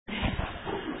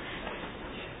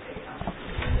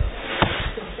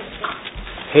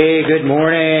Hey, good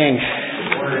morning.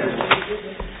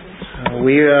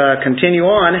 We continue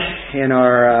on in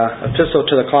our epistle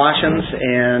to the Colossians,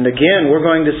 and again we're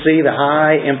going to see the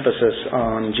high emphasis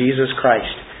on Jesus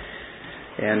Christ.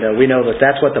 And we know that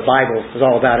that's what the Bible is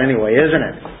all about anyway, isn't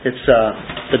it? It's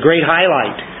the great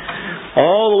highlight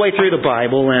all the way through the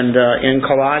Bible, and in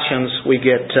Colossians we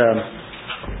get,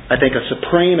 I think, a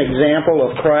supreme example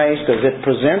of Christ as it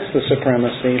presents the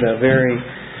supremacy, the very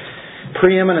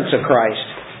preeminence of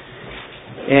Christ.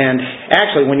 And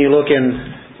actually, when you look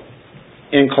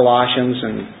in Colossians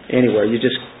and anywhere,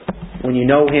 when you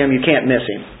know Him, you can't miss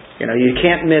Him. You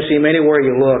can't miss Him anywhere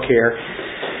you look here.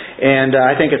 And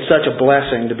I think it's such a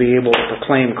blessing to be able to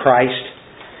proclaim Christ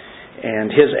and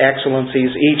His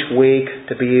excellencies each week,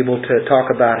 to be able to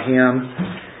talk about Him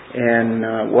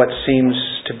and what seems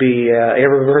to be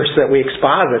every verse that we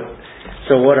exposit.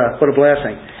 So what a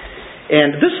blessing.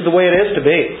 And this is the way it is to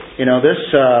be. We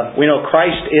know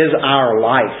Christ is our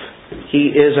life.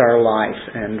 He is our life,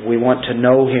 and we want to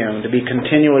know Him, to be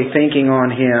continually thinking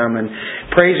on Him and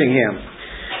praising Him.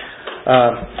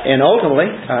 And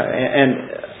ultimately,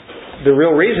 and the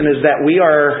real reason is that we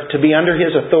are to be under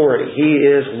His authority. He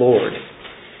is Lord.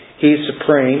 He's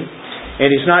supreme,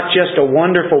 and He's not just a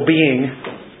wonderful being,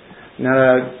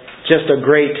 not just a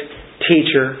great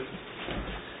teacher,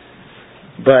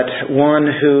 but one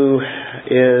who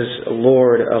is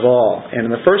Lord of all. And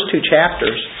in the first two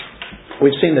chapters,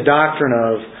 we've seen the doctrine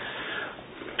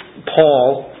of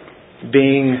Paul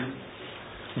being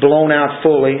blown out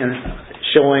fully and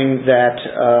showing that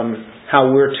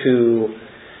how we're to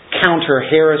counter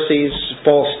heresies,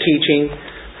 false teaching,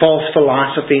 false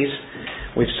philosophies.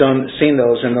 We've seen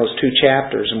those in those two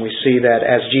chapters, and we see that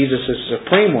as Jesus is the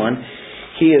supreme one,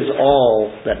 He is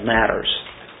all that matters.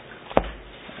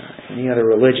 Any other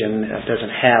religion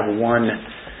doesn't have one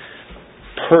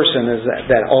person as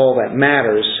that all that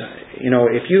matters.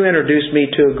 If you introduce me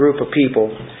to a group of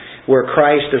people where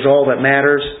Christ is all that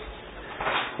matters,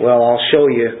 well, I'll show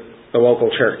you the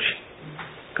local church,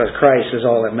 because Christ is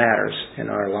all that matters in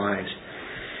our lives.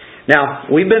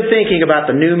 Now, we've been thinking about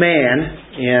the new man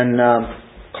in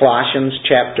Colossians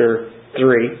chapter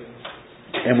 3,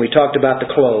 and we talked about the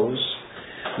clothes.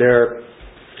 They're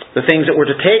the things that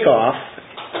we're to take off,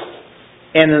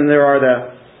 and then there are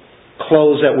the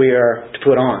clothes that we are to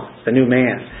put on, the new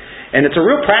man. And it's a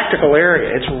real practical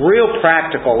area. It's real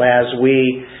practical as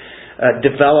we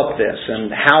develop this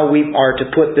and how we are to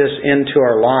put this into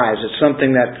our lives. It's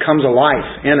something that comes alive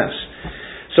in us.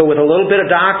 So with a little bit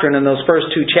of doctrine in those first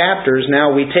two chapters,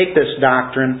 now we take this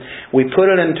doctrine, we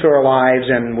put it into our lives,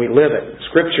 and we live it.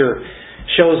 Scripture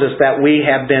shows us that we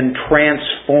have been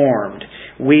transformed.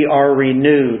 We are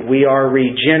renewed. We are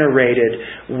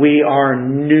regenerated. We are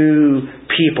new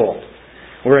people.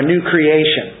 We're a new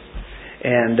creation.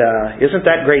 And isn't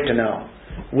that great to know?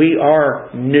 We are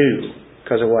new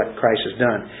because of what Christ has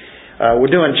done.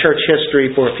 We're doing church history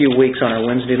for a few weeks on our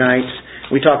Wednesday nights.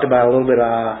 We talked about a little bit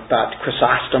about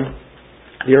Chrysostom,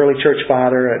 the early church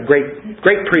father, a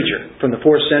great preacher from the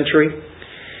 4th century.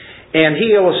 And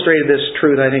he illustrated this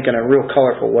truth, I think, in a real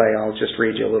colorful way. I'll just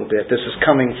read you a little bit. This is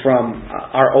coming from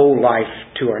our old life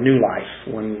to our new life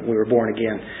when we were born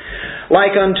again.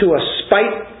 Like unto a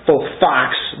spiteful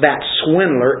fox, that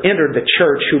swindler entered the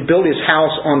church, who built his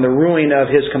house on the ruin of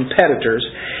his competitors.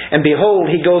 And behold,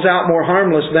 he goes out more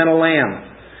harmless than a lamb,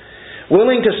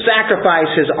 willing to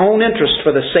sacrifice his own interest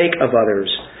for the sake of others.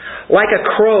 Like a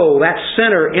crow, that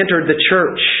sinner entered the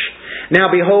church. Now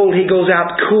behold, he goes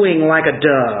out cooing like a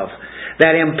dove.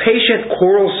 That impatient,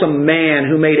 quarrelsome man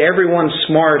who made everyone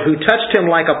smart, who touched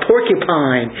him like a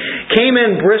porcupine, came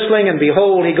in bristling, and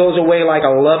behold, he goes away like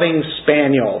a loving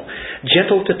spaniel,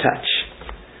 gentle to touch.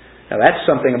 Now that's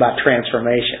something about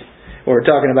transformation. We're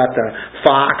talking about the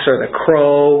fox or the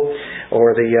crow,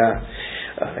 or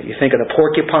you think of the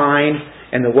porcupine,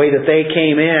 and the way that they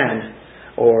came in,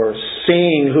 or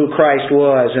seeing who Christ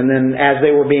was, and then as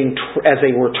they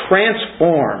were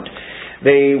transformed,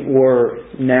 they were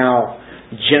now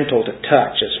gentle to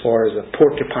touch as far as the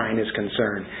porcupine is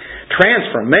concerned.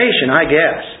 Transformation, I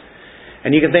guess.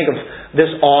 And you can think of this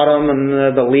autumn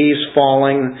and the leaves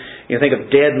falling. You think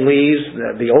of dead leaves,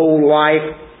 the old life,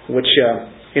 which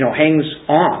hangs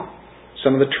on.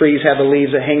 Some of the trees have the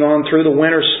leaves that hang on through the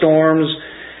winter storms,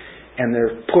 and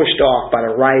they're pushed off by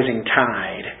the rising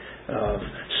tide of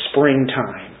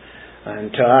springtime.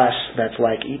 And to us, that's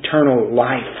like eternal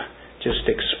life just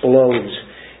explodes,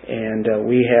 and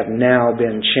we have now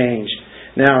been changed.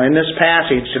 Now, in this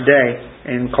passage today,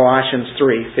 in Colossians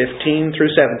 3:15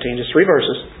 through 17, just 3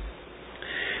 verses,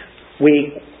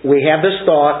 we have this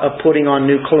thought of putting on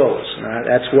new clothes.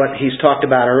 That's what he's talked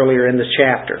about earlier in this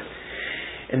chapter.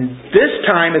 And this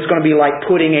time it's going to be like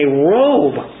putting a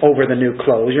robe over the new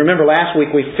clothes. You remember last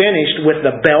week we finished with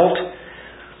the belt,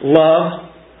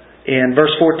 love, in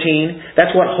verse 14.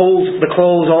 That's what holds the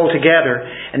clothes all together.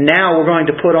 And now we're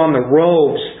going to put on the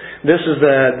robes. This is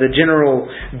the general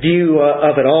view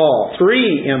of it all.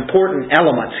 3 important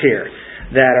elements here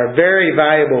that are very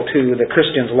valuable to the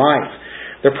Christian's life.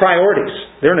 They're priorities.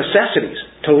 They're necessities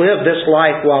to live this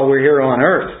life while we're here on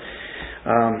earth.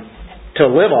 To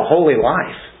live a holy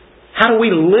life. How do we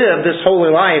live this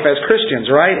holy life as Christians,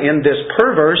 right? In this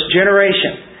perverse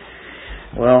generation.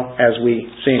 Well, as we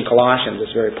see in Colossians,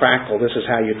 it's very practical. This is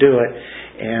how you do it.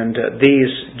 And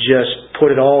these just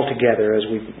put it all together as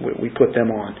we put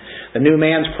them on. The new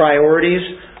man's priorities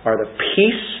are the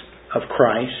peace of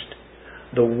Christ,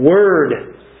 the Word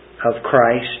of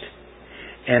Christ,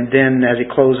 and then as he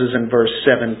closes in verse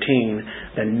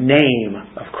 17, the name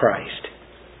of Christ.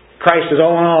 Christ is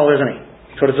all in all, isn't He?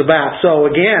 That's what it's about. So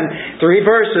again, 3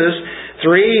 verses,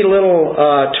 3 little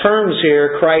terms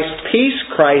here: Christ's peace,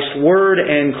 Christ's Word,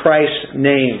 and Christ's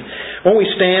name. When we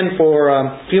stand for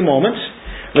a few moments,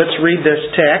 let's read this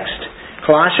text.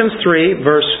 Colossians 3,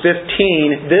 verse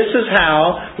 15. This is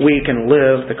how we can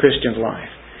live the Christian's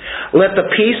life. Let the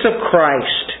peace of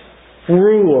Christ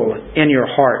rule in your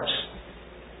hearts,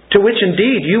 to which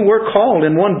indeed you were called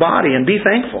in one body, and be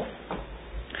thankful.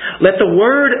 Let the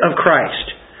word of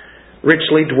Christ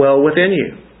richly dwell within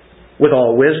you, with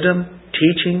all wisdom,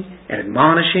 teaching and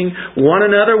admonishing one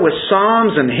another with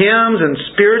psalms and hymns and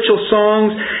spiritual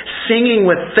songs, singing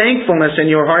with thankfulness in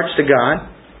your hearts to God.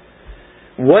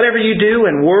 Whatever you do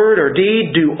in word or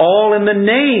deed, do all in the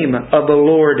name of the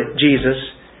Lord Jesus,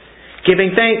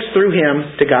 giving thanks through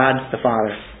Him to God the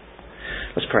Father.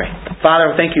 Let's pray.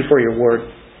 Father, thank You for Your Word,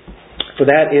 for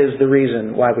that is the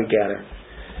reason why we gather,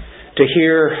 to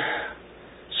hear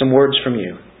some words from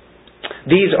You.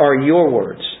 These are Your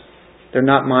words. They're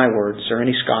not my words or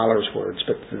any scholar's words,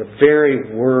 but the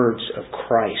very words of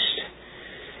Christ.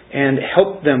 And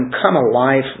help them come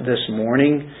alive this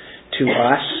morning to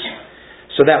us,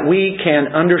 so that we can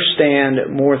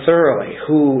understand more thoroughly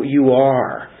who You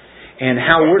are and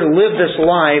how we're to live this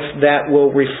life that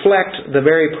will reflect the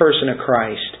very person of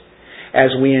Christ as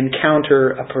we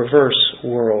encounter a perverse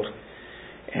world,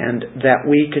 and that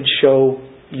we could show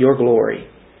Your glory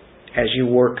as You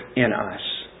work in us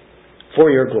for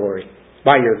Your glory,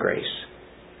 by Your grace.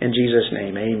 In Jesus'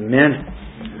 name, amen.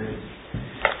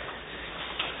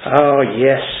 Oh,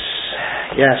 yes.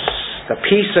 Yes. The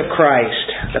peace of Christ.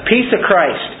 The peace of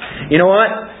Christ. You know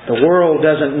what? The world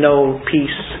doesn't know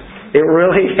peace. It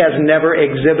really has never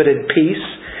exhibited peace.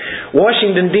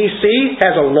 Washington, D.C.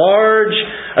 has a large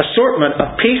assortment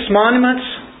of peace monuments.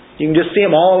 You can just see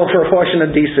them all over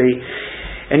Washington, D.C.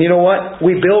 And you know what?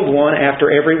 We build one after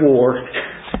every war.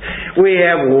 We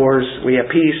have wars. We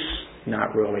have peace.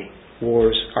 Not really.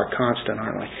 Wars are constant,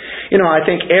 aren't they? You know, I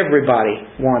think everybody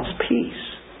wants peace.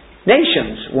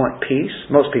 Nations want peace.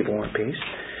 Most people want peace.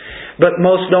 But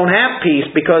most don't have peace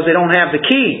because they don't have the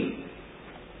key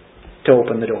to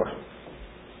open the door.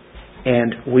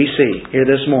 And we see here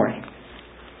this morning,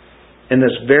 in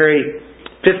this very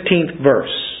 15th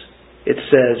verse, it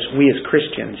says we as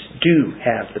Christians do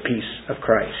have the peace of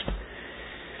Christ.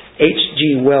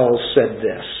 H.G. Wells said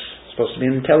this. Supposed to be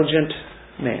an intelligent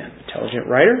man, intelligent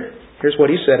writer. Here's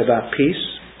what he said about peace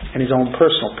and his own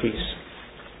personal peace.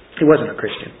 He wasn't a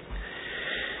Christian.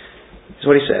 Here's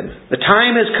what he said. The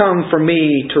time has come for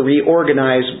me to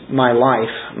reorganize my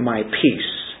life, my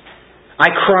peace. I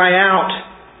cry out,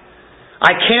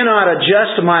 I cannot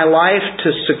adjust my life to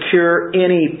secure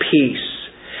any peace.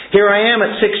 Here I am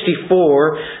at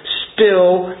 64,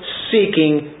 still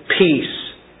seeking peace.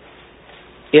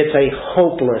 It's a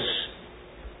hopeless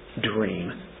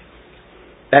dream.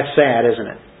 That's sad, isn't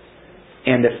it?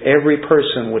 And if every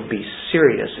person would be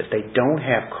serious, if they don't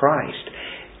have Christ,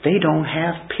 they don't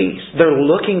have peace. They're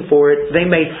looking for it. They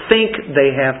may think they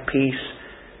have peace,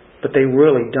 but they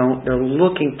really don't. They're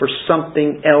looking for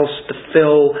something else to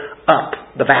fill up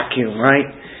the vacuum, right?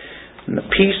 And the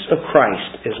peace of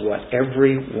Christ is what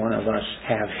every one of us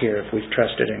have here if we've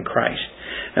trusted in Christ.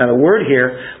 Now the word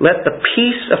here, let the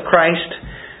peace of Christ,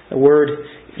 the word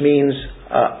means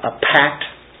a pact,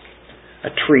 a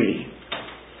treaty.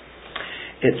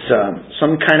 It's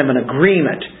some kind of an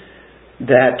agreement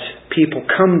that people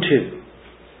come to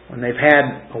when they've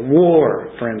had a war,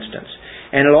 for instance.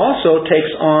 And it also takes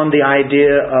on the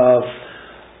idea of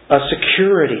a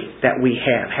security that we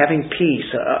have, having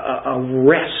peace, a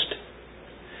rest.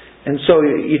 And so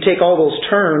you take all those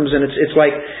terms, and it's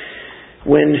like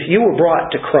when you were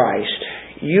brought to Christ,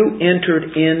 you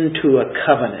entered into a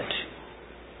covenant.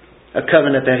 a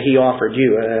covenant that He offered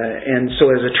you, and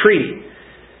so as a treaty.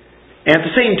 And at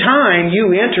the same time,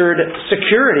 you entered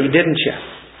security, didn't you?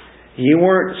 You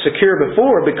weren't secure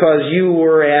before because you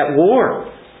were at war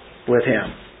with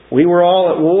Him. We were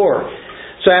all at war.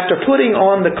 So after putting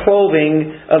on the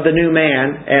clothing of the new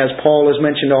man, as Paul has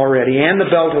mentioned already, and the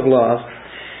belt of love,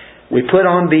 we put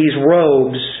on these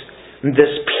robes. This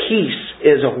peace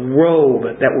is a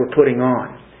robe that we're putting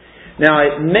on. Now,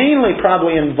 it mainly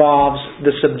probably involves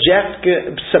the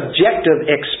subjective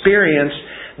experience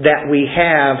that we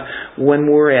have when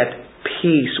we're at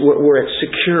peace, we're at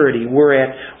security, we're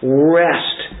at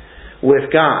rest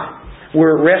with God.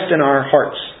 We're at rest in our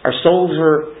hearts. Our souls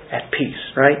are at peace,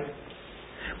 right?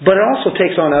 But it also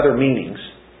takes on other meanings.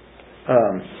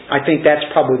 I think that's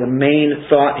probably the main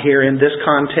thought here in this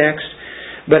context.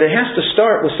 But it has to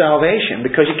start with salvation,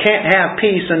 because you can't have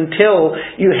peace until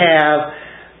you have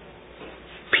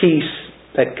peace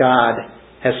that God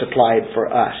has supplied for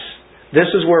us. This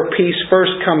is where peace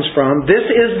first comes from. This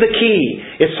is the key.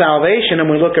 It's salvation, and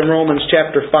we look in Romans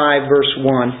chapter 5, verse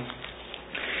 1.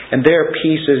 And there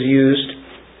peace is used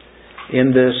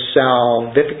in this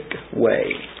salvific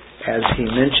way, as he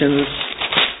mentions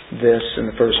this in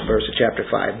the first verse of chapter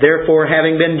 5. Therefore,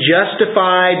 having been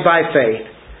justified by faith,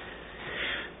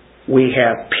 we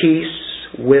have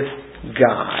peace with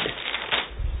God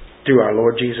through our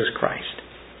Lord Jesus Christ.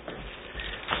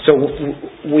 So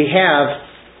we have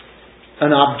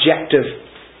an objective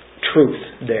truth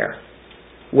there.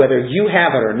 Whether you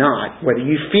have it or not, whether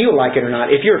you feel like it or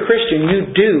not, if you're a Christian, you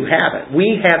do have it.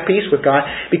 We have peace with God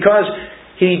because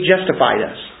He justified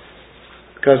us.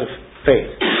 Because of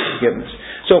faith, forgiveness.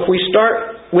 So if we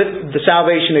start with the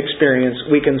salvation experience,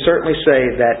 we can certainly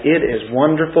say that it is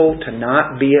wonderful to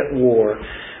not be at war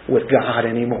with God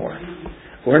anymore.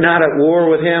 We're not at war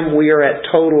with Him. We are at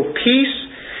total peace.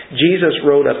 Jesus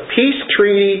wrote a peace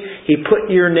treaty. He put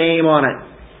your name on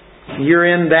it. You're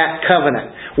in that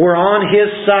covenant. We're on His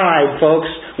side,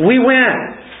 folks. We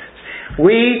win.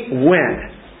 We win.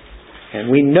 And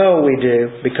we know we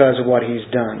do because of what He's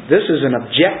done. This is an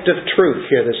objective truth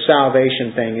here, the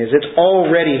salvation thing, is it's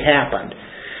already happened.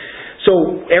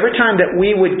 So every time that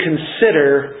we would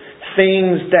consider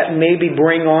things that maybe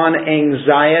bring on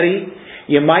anxiety,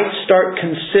 you might start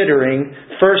considering,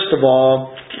 first of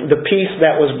all, the peace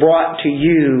that was brought to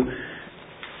you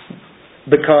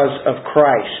because of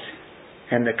Christ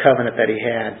and the covenant that He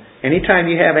had.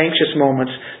 Anytime you have anxious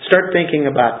moments, start thinking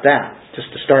about that, just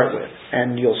to start with.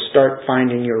 And you'll start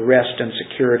finding your rest and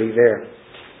security there.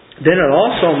 Then it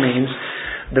also means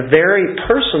the very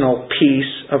personal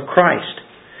peace of Christ.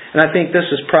 And I think this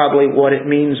is probably what it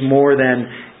means more than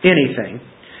anything.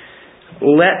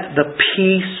 Let the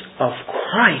peace of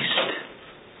Christ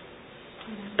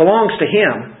belongs to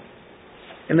Him.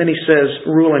 And then he says,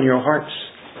 rule in your hearts.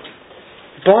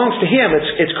 It belongs to Him.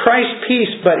 It's Christ's peace,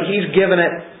 but He's given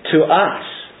it to us.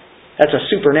 That's a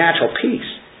supernatural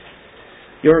peace.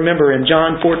 You'll remember in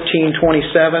John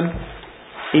 14:27,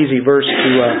 easy verse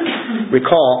to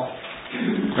recall.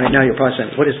 Right now you're probably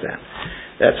saying, what is that?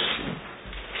 That's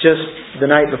just the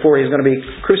night before He's going to be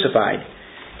crucified.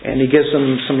 And He gives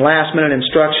them some last minute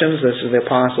instructions. This is the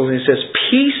apostles. And He says,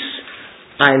 peace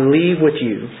I leave with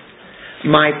you.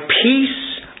 My peace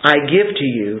I give to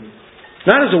you.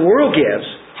 Not as the world gives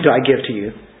do I give to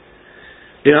you.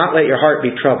 Do not let your heart be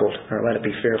troubled, or let it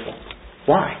be fearful.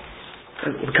 Why?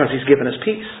 Because He's given us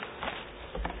peace.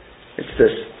 It's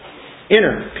this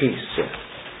inner peace.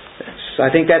 I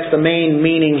think that's the main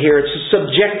meaning here. It's a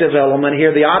subjective element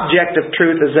here. The objective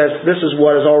truth is that this is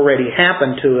what has already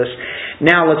happened to us.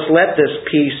 Now let's let this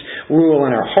peace rule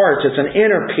in our hearts. It's an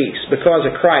inner peace because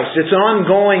of Christ. It's an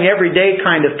ongoing, everyday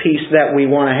kind of peace that we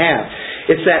want to have.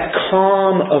 It's that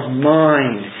calm of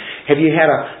mind. Have you had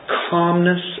a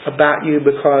calmness about you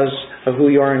because of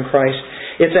who you are in Christ?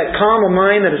 It's that calm of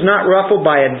mind that is not ruffled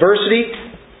by adversity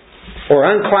or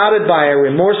unclouded by a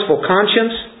remorseful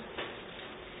conscience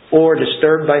or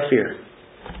disturbed by fear.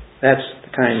 That's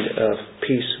the kind of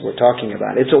peace we're talking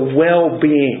about. It's a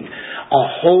well-being, a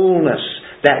wholeness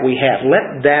that we have.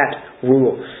 Let that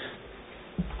rule.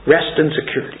 Rest and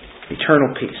security,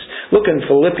 eternal peace. Look in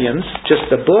Philippians, just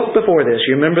the book before this.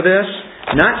 You remember this?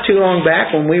 Not too long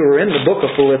back when we were in the book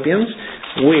of Philippians,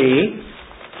 we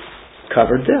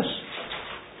covered this.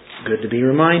 Good to be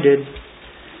reminded.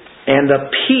 And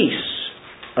the peace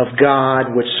of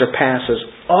God, which surpasses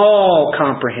all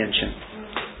comprehension,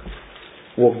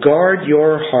 will guard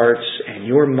your hearts and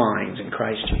your minds in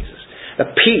Christ Jesus.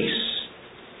 The peace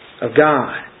of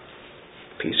God,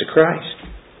 the peace of Christ.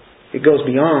 It goes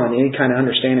beyond any kind of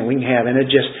understanding we can have, and it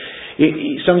just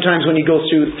Sometimes when you go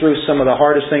through some of the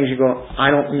hardest things, you go,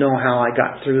 I don't know how I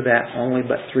got through that only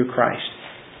but through Christ.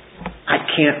 I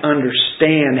can't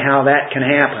understand how that can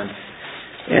happen.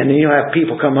 And then you'll have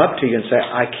people come up to you and say,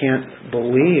 I can't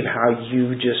believe how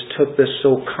you just took this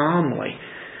so calmly.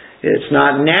 It's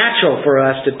not natural for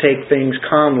us to take things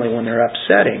calmly when they're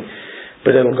upsetting,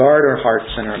 but it'll guard our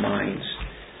hearts and our minds.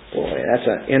 Boy, that's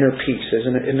an inner peace,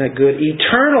 isn't it? Isn't it good?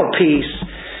 Eternal peace.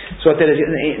 So that is,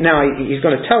 now he's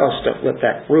going to tell us to let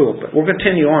that rule, but we'll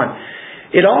continue on.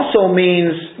 It also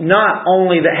means not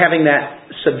only that having that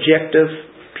subjective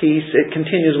peace, it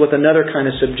continues with another kind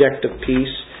of subjective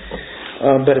peace,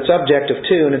 but it's objective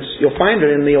too, and you'll find it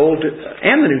in the Old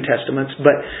and the New Testaments,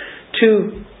 but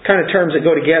two kind of terms that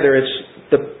go together. It's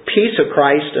the peace of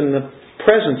Christ and the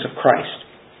presence of Christ,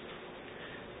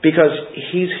 because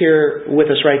He's here with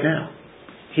us right now.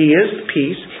 He is the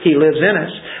peace. He lives in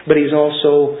us, but He's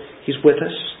with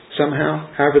us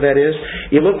somehow, however that is.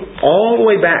 You look all the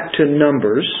way back to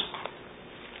Numbers,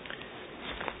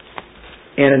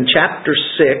 and in chapter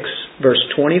 6, verse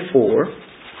 24,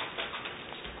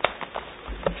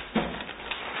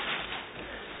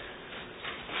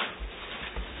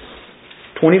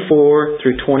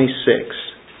 through 26.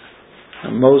 Now,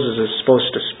 Moses is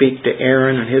supposed to speak to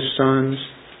Aaron and his sons.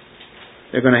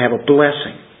 They're going to have a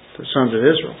blessing to the sons of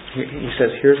Israel. He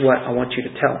says, here's what I want you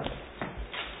to tell them.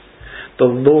 The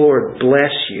Lord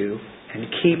bless you and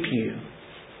keep you.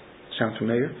 Sound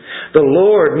familiar? The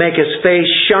Lord make His face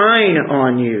shine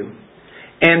on you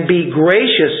and be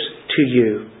gracious to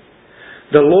you.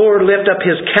 The Lord lift up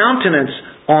His countenance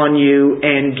on you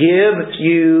and give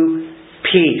you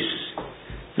peace.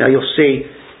 Now you'll see,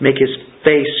 make His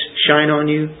face shine on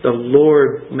you. The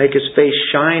Lord make His face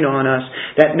shine on us.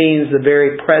 That means the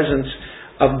very presence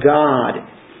of God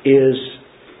is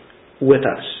with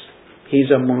us. He's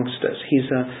amongst us. He's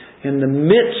in the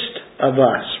midst of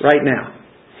us right now.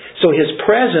 So His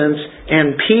presence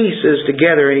and peace is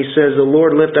together, and He says, the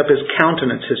Lord lift up His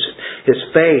countenance, His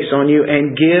face on you,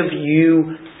 and give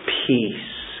you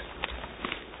peace.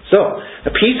 So,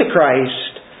 the peace of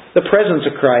Christ, the presence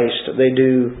of Christ, they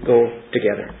do go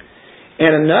together.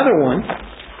 And another one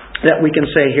that we can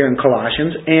say here in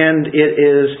Colossians, and it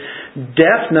is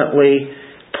definitely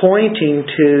pointing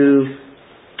to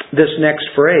this next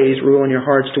phrase, rule in your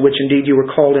hearts, to which indeed you were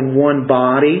called in one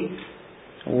body.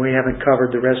 We haven't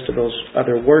covered the rest of those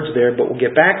other words there, but we'll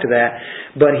get back to that.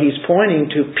 But he's pointing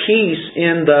to peace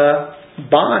in the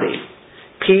body,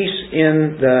 peace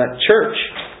in the church.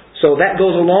 So that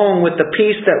goes along with the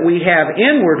peace that we have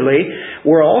inwardly.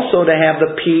 We're also to have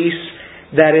the peace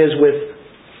that is with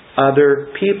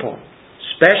other people.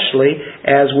 Especially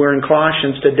as we're in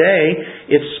Colossians today,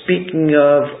 it's speaking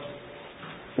of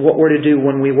what we're to do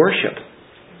when we worship.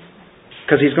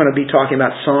 Because he's going to be talking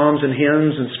about psalms and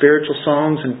hymns and spiritual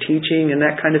songs and teaching and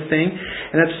that kind of thing.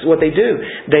 And that's what they do.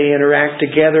 They interact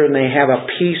together and they have a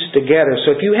peace together.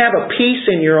 So if you have a peace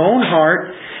in your own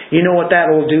heart, you know what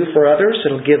that will do for others?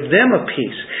 It'll give them a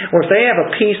peace. Or if they have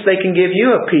a peace, they can give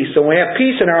you a peace. So when we have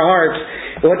peace in our hearts,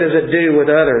 what does it do with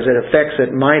others? It affects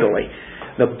it mightily.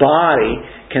 The body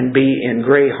can be in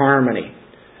great harmony.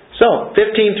 So,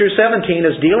 15 through 17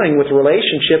 is dealing with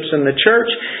relationships in the church,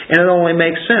 and it only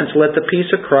makes sense. Let the peace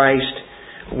of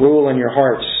Christ rule in your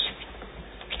hearts.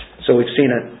 So we've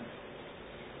seen it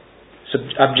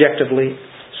objectively,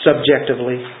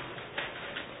 subjectively,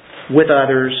 with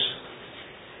others,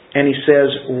 and he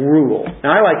says rule.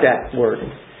 Now I like that word.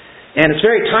 And it's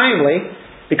very timely,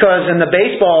 because in the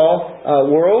baseball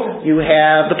world, you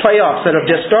have the playoffs that have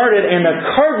just started, and the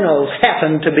Cardinals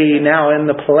happen to be now in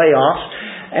the playoffs,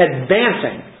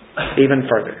 advancing even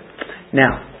further.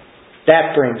 Now,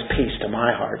 that brings peace to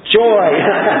my heart. Joy!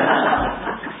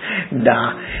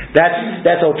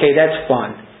 That's okay. That's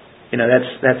fun. You know,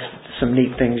 that's some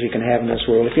neat things you can have in this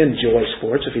world. If you enjoy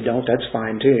sports, if you don't, that's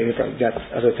fine too. You've probably got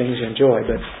other things you enjoy.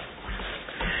 But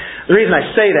the reason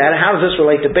I say that, how does this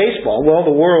relate to baseball? Well,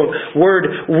 the word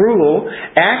rule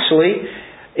actually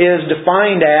is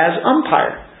defined as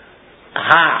umpire.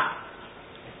 Aha!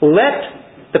 Let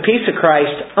the peace of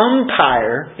Christ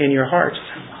umpire in your hearts.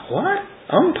 What?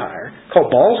 Umpire? Call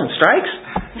balls and strikes?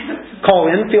 Call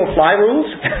infield fly rules?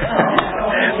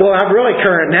 Well, I'm really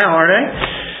current now, aren't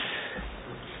I?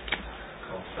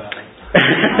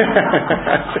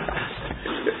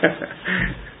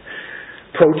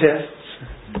 Protests.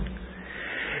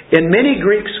 In many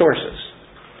Greek sources,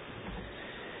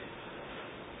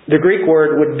 the Greek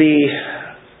word would be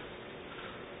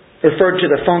referred to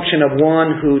the function of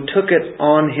one who took it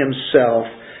on himself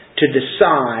to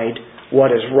decide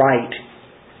what is right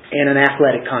in an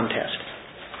athletic contest.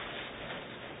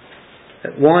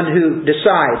 one who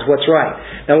decides what's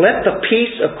right. Now let the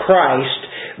peace of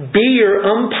Christ be your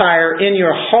umpire in your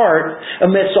heart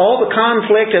amidst all the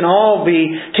conflict and all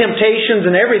the temptations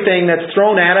and everything that's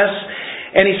thrown at us.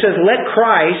 And he says, let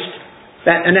Christ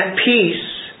and that peace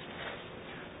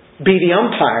be the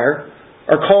umpire,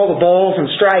 or call the balls and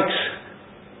strikes.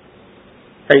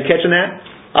 Are you catching that?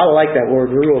 I like that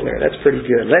word rule there. That's pretty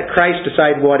good. Let Christ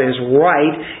decide what is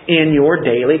right in your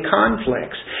daily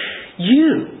conflicts.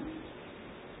 You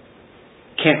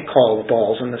can't call the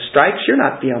balls and the strikes. You're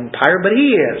not the umpire, but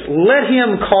He is. Let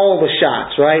Him call the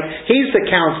shots, right? He's the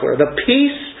counselor. The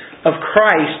peace of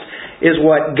Christ is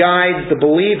what guides the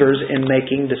believers in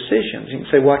making decisions. You can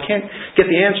say, well, I can't get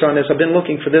the answer on this. I've been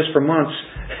looking for this for months.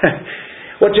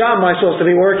 What job am I supposed to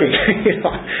be working?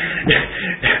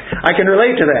 I can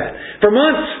relate to that. For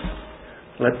months,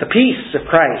 let the peace of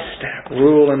Christ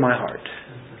rule in my heart.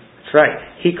 That's right.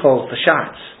 He calls the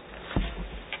shots.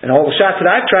 And all the shots that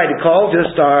I've tried to call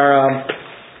just are,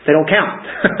 they don't count.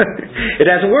 It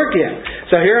hasn't worked yet.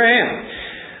 So here I am.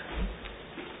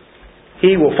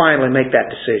 He will finally make that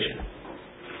decision.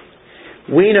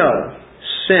 We know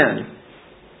sin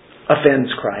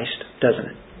offends Christ, doesn't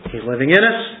it? He's living in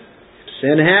us.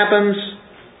 Sin happens.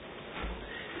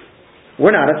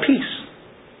 We're not at peace.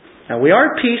 Now we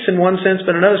are at peace in one sense,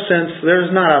 but in another sense,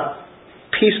 there's not a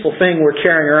peaceful thing we're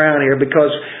carrying around here because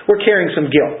we're carrying some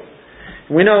guilt.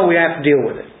 We know we have to deal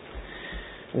with it.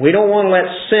 We don't want to let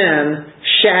sin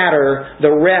shatter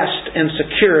the rest and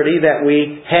security that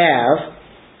we have,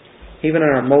 even in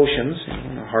our emotions,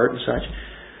 in our heart and such.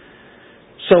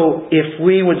 So if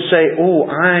we would say,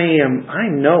 I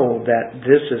know that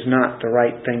this is not the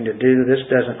right thing to do, this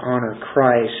doesn't honor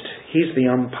Christ, He's the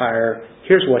umpire,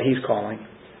 here's what He's calling,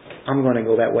 I'm going to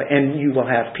go that way, and you will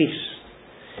have peace.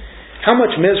 How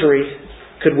much misery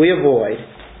could we avoid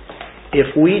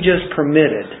if we just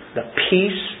permitted the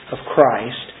peace of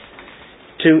Christ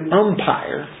to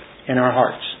umpire in our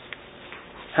hearts?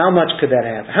 How much could that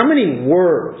happen? How many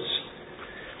words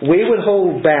we would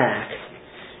hold back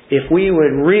if we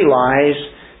would realize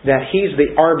that He's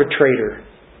the arbitrator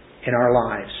in our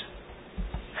lives?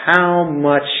 How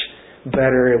much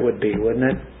better it would be, wouldn't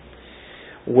it?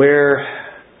 Where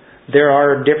there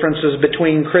are differences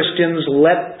between Christians,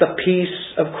 let the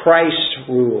peace of Christ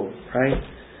rule, right?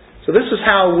 So this is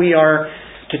how we are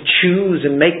to choose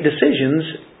and make decisions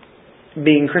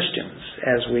being Christians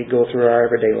as we go through our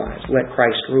everyday lives. Let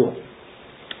Christ rule.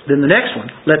 Then the next one,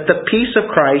 let the peace of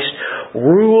Christ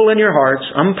rule in your hearts,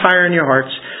 umpire in your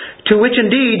hearts, to which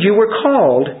indeed you were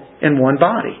called in one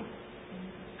body.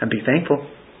 And be thankful.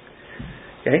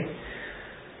 Okay?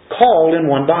 Called in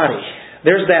one body.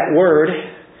 There's that word,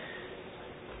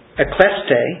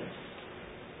 ekkleste.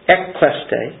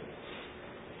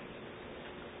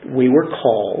 We were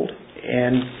called,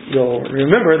 and you'll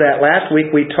remember that last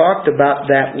week we talked about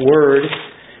that word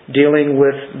dealing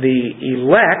with the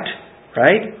elect,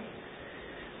 right?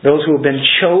 Those who have been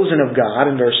chosen of God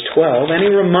in verse 12. And he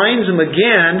reminds them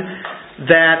again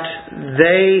that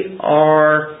they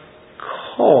are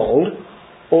called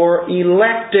or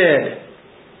elected.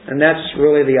 And that's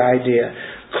really the idea.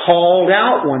 Called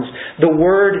out ones. The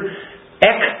word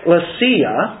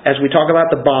ecclesia, as we talk about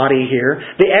the body here,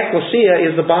 the ecclesia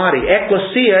is the body.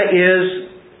 Ecclesia is,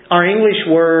 our English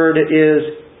word is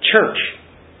church.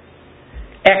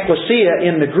 Ecclesia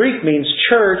in the Greek means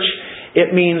church.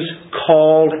 It means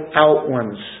called out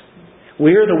ones.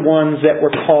 We're the ones that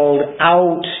were called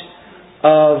out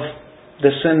of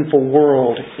the sinful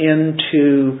world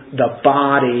into the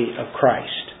body of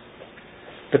Christ.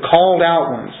 The called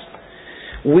out ones.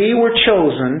 We were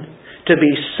chosen to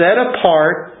be set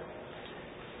apart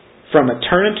from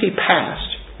eternity past.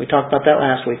 We talked about that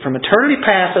last week. From eternity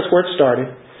past, that's where it started,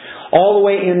 all the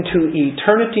way into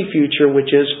eternity future,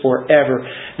 which is forever.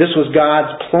 This was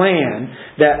God's plan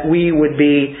that we would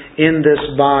be in this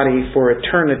body for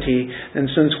eternity. And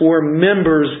since we're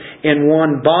members in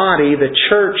one body, the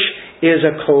church is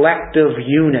a collective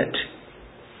unit.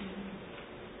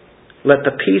 Let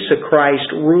the peace of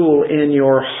Christ rule in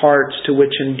your hearts, to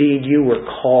which indeed you were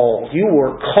called. You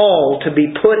were called to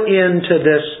be put into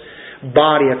this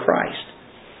body of Christ.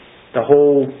 The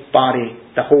whole body,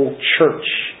 the whole church,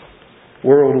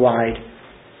 worldwide.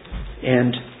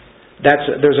 And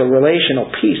there's a relational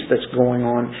peace that's going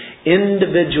on.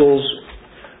 Individuals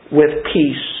with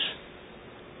peace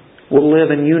will live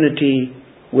in unity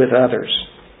with others.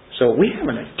 So we have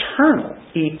an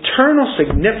eternal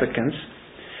significance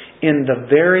in the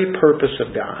very purpose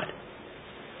of God.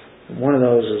 One of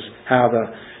those is how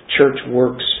the church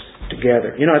works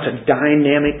together. You know, it's a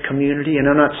dynamic community, and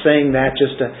I'm not saying that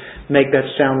just to make that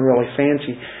sound really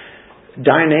fancy.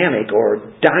 dynamic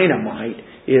or dynamite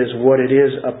is what it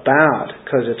is about,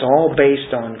 because it's all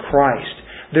based on Christ.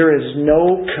 There is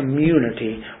no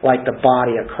community like the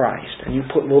body of Christ. And you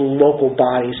put little local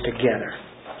bodies together,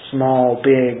 small,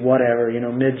 big, whatever,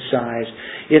 mid-size.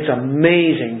 It's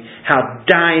amazing how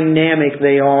dynamic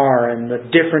they are and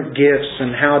the different gifts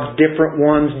and how different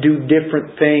ones do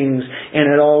different things,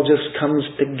 and it all just comes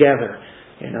together.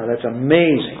 That's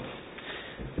amazing.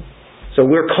 So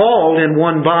we're called in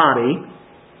one body,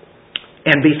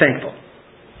 and be thankful.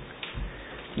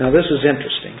 Now this is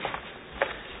interesting.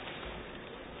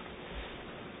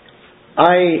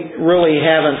 I really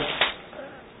haven't.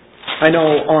 I know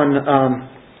on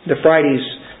the Fridays,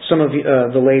 some of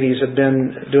the ladies have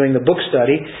been doing the book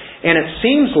study, and it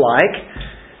seems like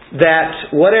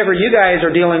that whatever you guys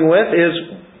are dealing with is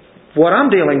what I'm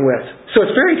dealing with. So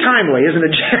it's very timely, isn't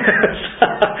it, Janice?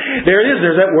 There it is.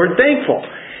 There's that word thankful.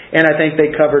 And I think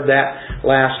they covered that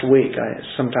last week.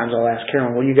 Sometimes I'll ask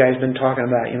Carolyn, what you guys been talking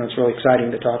about? It's really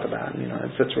exciting to talk about.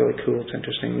 That's really cool. It's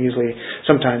interesting. Usually,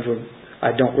 sometimes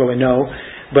I don't really know.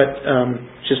 But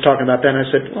she's talking about that, and I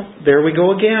said, well, there we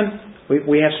go again.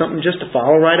 We have something just to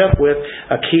follow right up with.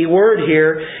 A key word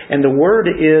here, and the word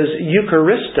is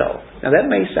Eucharisto. Now that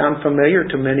may sound familiar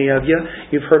to many of you.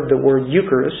 You've heard the word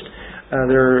Eucharist.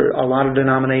 There are a lot of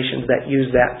denominations that use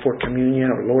that for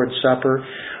communion or Lord's Supper.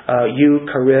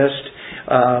 Eucharist,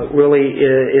 really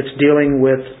it's dealing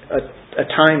with a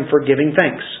time for giving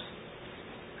thanks.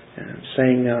 And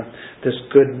saying this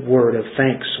good word of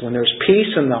thanks. When there's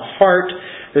peace in the heart,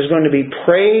 there's going to be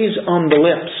praise on the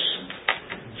lips.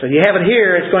 So you have it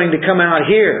here, it's going to come out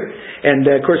here. And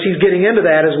of course he's getting into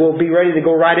that as we'll be ready to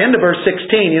go right into verse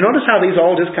 16. You notice how these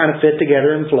all just kind of fit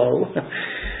together and flow.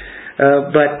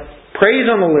 But praise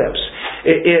on the lips.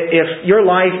 If your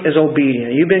life is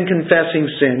obedient, you've been confessing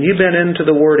sin, you've been into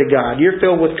the Word of God, you're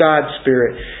filled with God's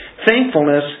Spirit,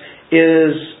 thankfulness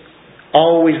is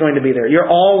always going to be there. You're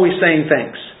always saying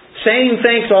thanks. Saying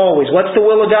thanks always. What's the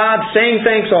will of God? Saying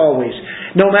thanks always.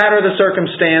 No matter the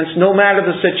circumstance, no matter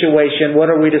the situation, what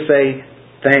are we to say?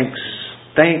 Thanks.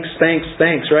 Thanks, thanks,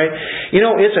 thanks, right?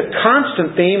 It's a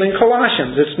constant theme in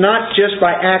Colossians. It's not just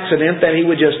by accident that he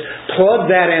would just plug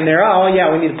that in there. Oh,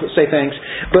 yeah, we need to say thanks.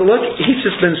 But look, he's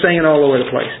just been saying it all over the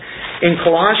place. In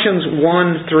Colossians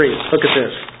 1:3, look at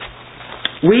this.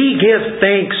 We give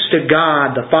thanks to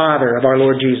God, the Father of our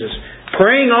Lord Jesus,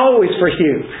 praying always for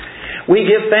you. We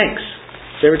give thanks.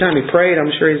 So every time he prayed,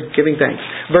 I'm sure he's giving thanks.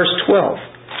 Verse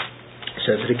 12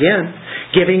 says it again.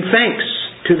 Giving thanks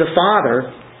to the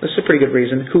Father, this is a pretty good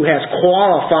reason, who has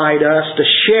qualified us to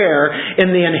share in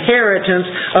the inheritance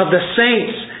of the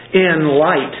saints in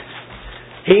light.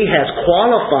 He has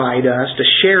qualified us to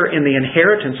share in the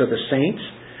inheritance of the saints.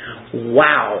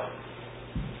 Wow.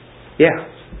 Yeah.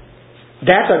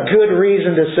 That's a good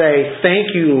reason to say,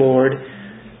 thank you, Lord.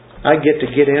 I get to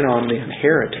get in on the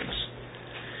inheritance.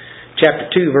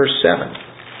 Chapter 2, verse 7.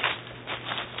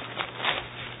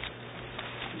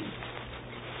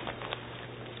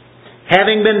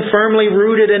 Having been firmly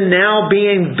rooted and now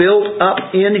being built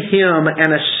up in Him and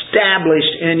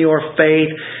established in your faith,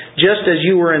 just as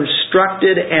you were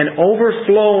instructed and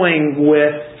overflowing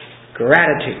with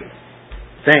gratitude.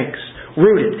 Thanks.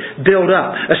 Rooted, built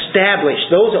up,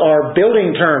 established. Those are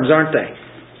building terms, aren't they?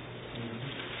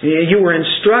 You were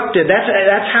instructed.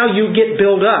 That's how you get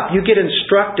built up. You get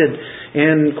instructed.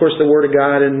 And, of course, the Word of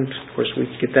God, and, of course, we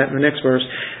get that in the next verse.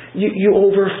 You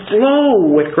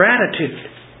overflow with gratitude.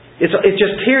 It's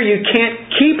just here. You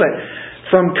can't keep it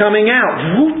from coming out.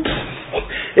 Whoop.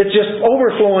 It's just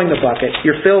overflowing the bucket.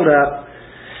 You're filled up.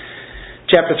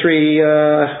 Chapter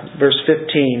 3, verse 15,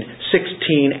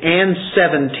 16, and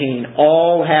 17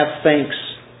 all have thanks.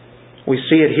 We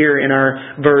see it here in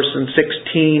our verse. In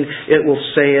 16 it will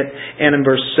say it, and in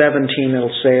verse 17 it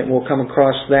will say it. We'll come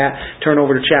across that. Turn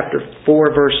over to chapter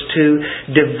 4, verse 2.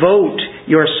 Devote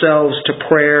yourselves to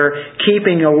prayer,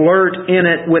 keeping alert in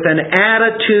it with an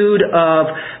attitude of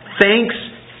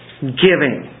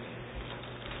thanksgiving.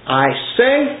 I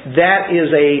say that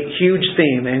is a huge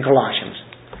theme in Colossians.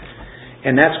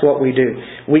 And that's what we do.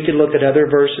 We could look at other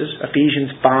verses.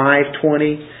 Ephesians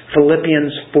 5:20,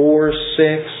 Philippians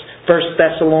 4:6, 1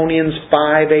 Thessalonians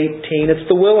 5:18. It's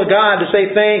the will of God to say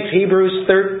thanks. Hebrews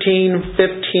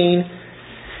 13:15.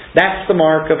 That's the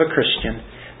mark of a Christian.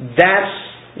 That's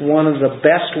one of the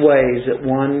best ways that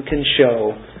one can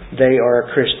show they are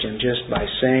a Christian, just by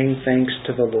saying thanks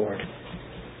to the Lord.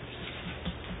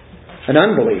 An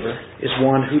unbeliever is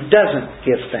one who doesn't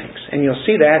give thanks. And you'll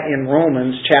see that in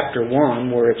Romans chapter 1,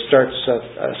 where it starts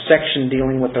a section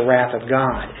dealing with the wrath of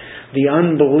God. The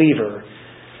unbeliever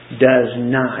does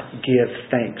not give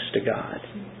thanks to God.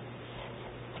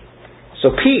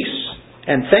 So peace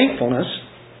and thankfulness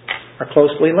are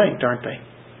closely linked, aren't they?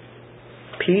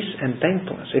 Peace and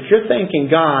thankfulness. If you're thanking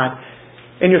God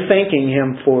and you're thanking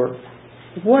Him for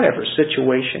whatever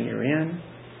situation you're in,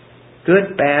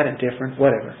 good, bad, indifferent,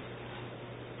 whatever,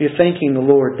 you're thanking the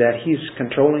Lord that He's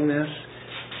controlling this.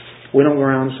 We don't go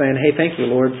around saying, hey, thank you,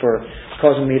 Lord, for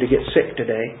causing me to get sick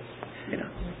today.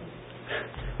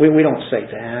 We don't say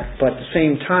that. But at the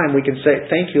same time, we can say,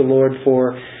 thank you, Lord,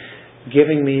 for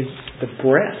giving me the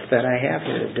breath that I have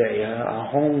here today, a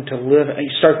home to live.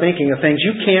 You start thinking of things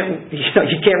you can't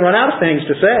run out of things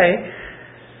to say.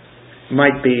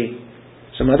 Might be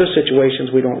some other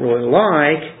situations we don't really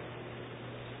like.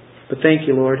 But thank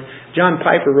you, Lord. John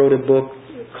Piper wrote a book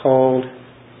called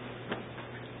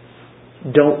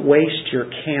Don't Waste Your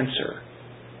Cancer.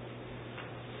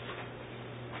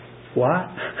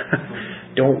 What?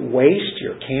 Don't waste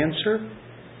your cancer?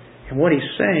 And what he's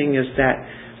saying is that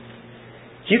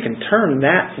you can turn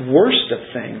that worst of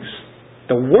things,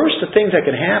 the worst of things that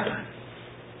could happen,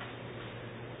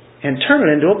 and turn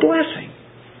it into a blessing.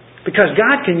 Because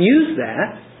God can use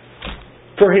that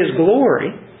for His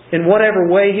glory in whatever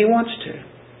way He wants to.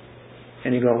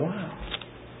 And you go, wow.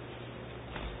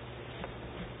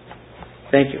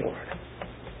 Thank you, Lord.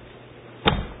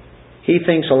 He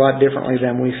thinks a lot differently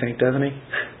than we think, doesn't He?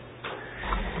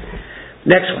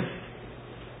 Next one.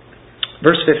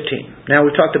 Verse 15. Now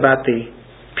we talked about the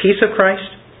peace of Christ.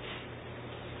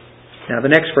 Now the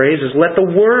next phrase is, let the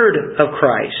word of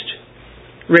Christ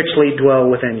richly dwell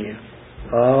within you.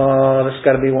 Oh, this has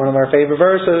got to be one of our favorite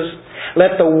verses.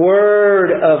 Let the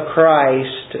word of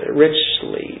Christ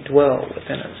richly dwell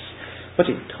within us. What's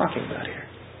he talking about here?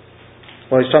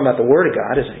 Well, he's talking about the Word of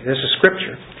God, isn't he? This is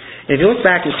Scripture. And if you look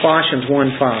back in Colossians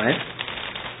 1:5,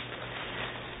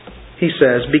 he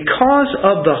says, because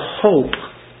of the hope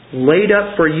laid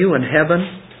up for you in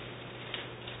heaven.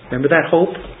 Remember that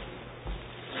hope?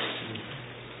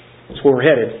 That's where we're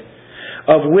headed.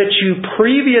 Of which you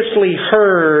previously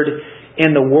heard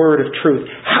in the word of truth.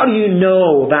 How do you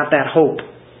know about that hope?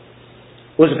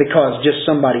 Was it because just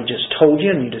somebody just told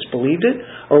you and you just believed it?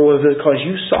 Or was it because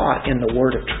you saw it in the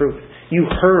word of truth? You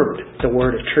heard the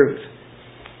word of truth.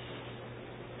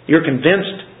 You're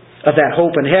convinced of that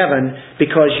hope in heaven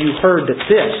because you heard that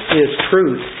this is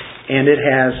truth and it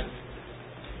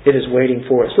is waiting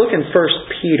for us. Look in 1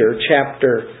 Peter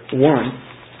chapter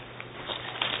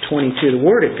 1:22. The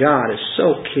Word of God is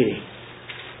so key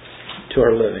to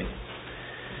our living.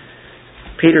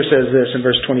 Peter says this in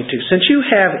verse 22. Since you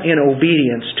have in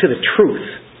obedience to the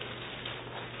truth,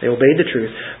 they obeyed the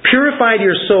truth, purified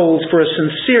your souls for a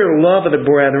sincere love of the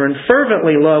brethren,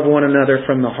 fervently love one another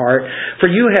from the heart, for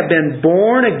you have been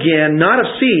born again, not of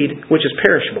seed, which is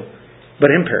perishable,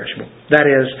 but imperishable. That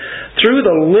is, through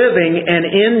the living and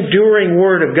enduring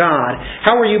Word of God.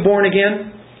 How were you born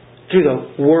again? Through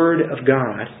the Word of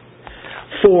God.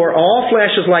 For all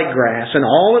flesh is like grass, and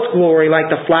all its glory like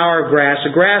the flower of grass.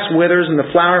 The grass withers and the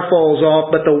flower falls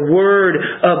off, but the word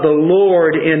of the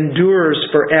Lord endures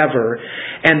forever.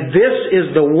 And this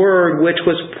is the word which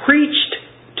was preached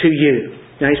to you.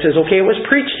 Now he says, okay, it was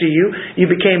preached to you. You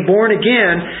became born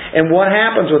again. And what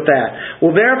happens with that?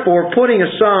 Well, therefore, putting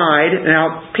aside,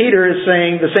 now Peter is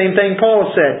saying the same thing Paul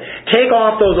said. Take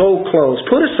off those old clothes.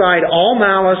 Put aside all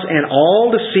malice and all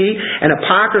deceit and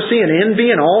hypocrisy and envy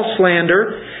and all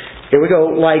slander. Here we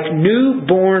go. Like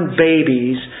newborn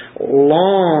babies,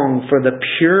 long for the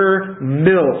pure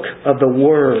milk of the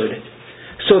Word,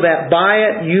 so that by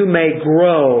it you may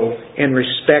grow in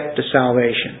respect to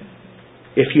salvation.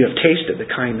 If you have tasted the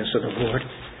kindness of the Lord,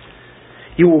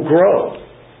 you will grow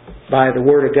by the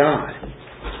Word of God.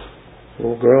 You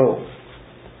will grow.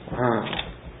 Wow.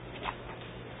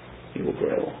 You will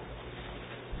grow.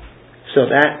 So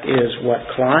that is what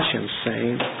Colossians is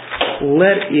saying.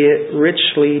 Let it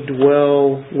richly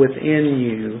dwell within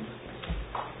you.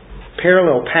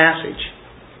 Parallel passage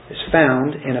is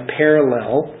found in a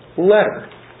parallel letter.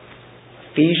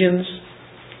 Ephesians,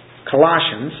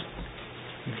 Colossians,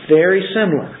 very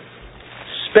similar,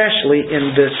 especially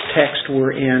in this text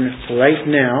we're in right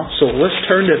now. So let's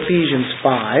turn to Ephesians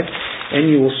 5 and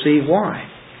you will see why.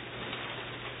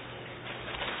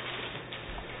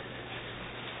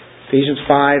 Ephesians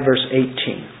 5 verse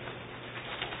 18.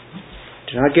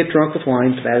 Do not get drunk with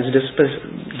wine, for that is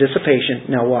dissipation.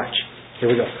 Now watch. Here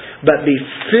we go. But be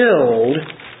filled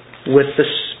with the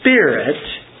Spirit.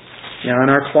 Now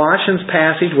in our Colossians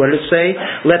passage, what did it say?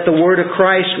 Let the word of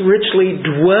Christ richly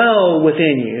dwell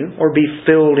within you, or be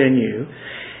filled in you.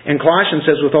 And Colossians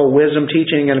says, with all wisdom,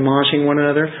 teaching and admonishing one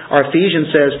another. Our Ephesians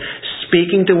says,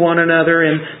 speaking to one another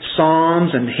in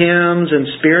psalms and hymns and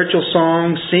spiritual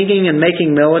songs, singing and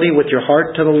making melody with your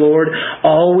heart to the Lord,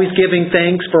 always giving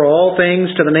thanks for all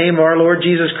things to the name of our Lord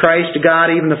Jesus Christ, to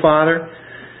God, even the Father.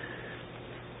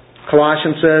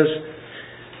 Colossians says,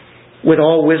 with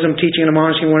all wisdom, teaching and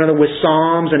admonishing one another with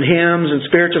psalms and hymns and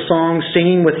spiritual songs,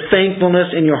 singing with thankfulness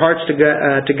in your hearts to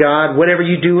God. Whatever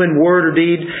you do in word or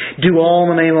deed, do all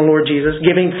in the name of the Lord Jesus,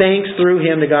 giving thanks through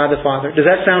Him to God the Father. Does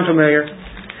that sound familiar?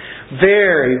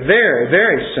 Very, very,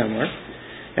 very similar.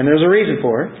 And there's a reason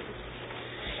for it.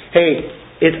 Hey,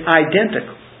 it's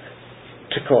identical.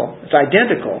 It's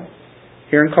identical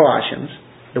here in Colossians.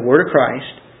 The Word of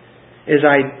Christ is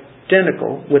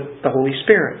identical with the Holy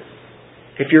Spirit.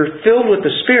 If you're filled with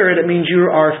the Spirit, it means you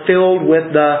are filled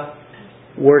with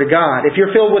the Word of God. If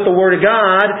you're filled with the Word of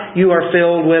God, you are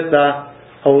filled with the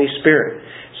Holy Spirit.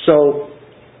 So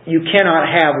you cannot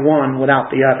have one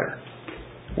without the other.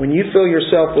 When you fill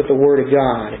yourself with the Word of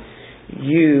God,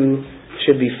 you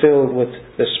should be filled with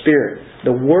the Spirit.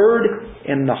 The Word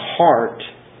in the heart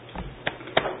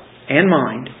and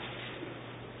mind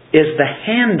is the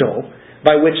handle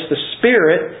by which the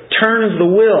Spirit turns the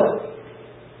will.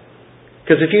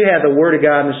 Because if you have the Word of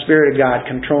God and the Spirit of God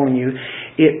controlling you,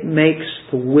 it makes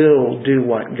the will do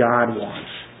what God wants.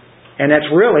 And that's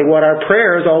really what our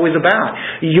prayer is always about.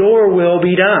 Your will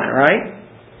be done, right?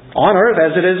 On earth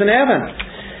as it is in heaven.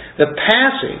 The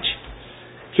passage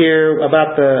here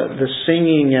about the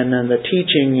singing and the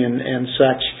teaching and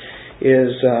such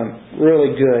is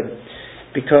really good.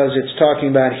 Because it's talking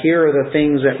about here are the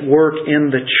things that work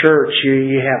in the church.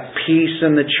 You have peace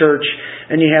in the church,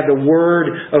 and you have the Word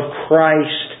of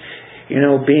Christ,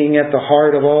 being at the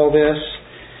heart of all this.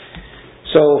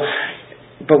 So,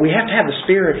 but we have to have the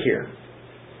Spirit here.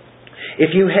 If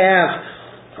you have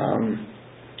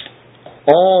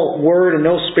all Word and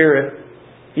no Spirit,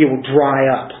 you will dry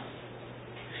up.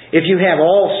 If you have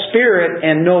all Spirit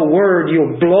and no Word,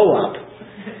 you'll blow up.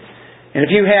 And if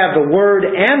you have the Word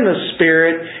and the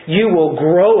Spirit, you will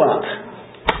grow up.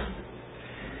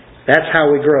 That's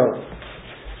how we grow.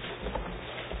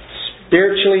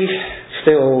 Spiritually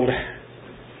filled,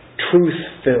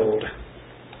 truth-filled.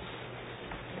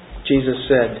 Jesus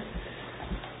said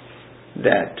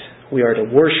that we are to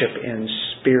worship in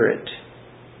spirit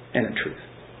and in truth.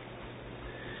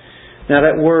 Now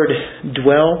that word,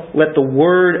 dwell, let the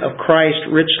Word of Christ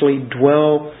richly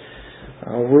dwell.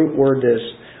 Root word is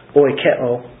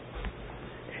oikeo,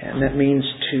 and that means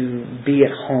to be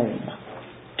at home,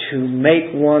 to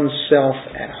make oneself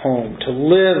at home, to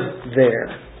live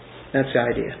there. That's the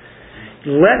idea.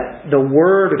 Let the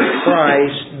Word of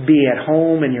Christ be at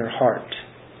home in your heart.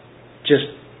 Just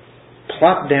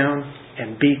plop down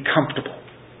and be comfortable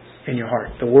in your heart.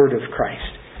 The Word of Christ.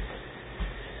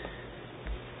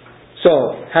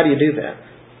 So, how do you do that?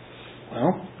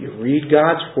 Well, you read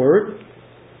God's Word.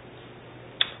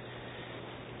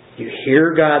 You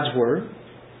hear God's Word.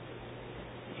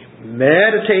 You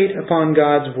meditate upon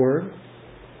God's Word.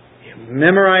 You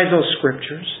memorize those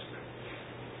Scriptures.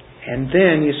 And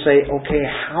then you say, okay,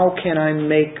 how can I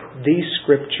make these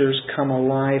Scriptures come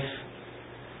alive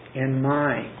in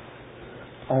my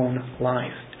own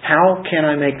life? How can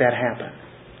I make that happen?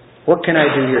 What can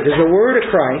I do here? Does the Word of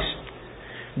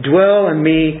Christ dwell in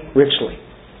me richly?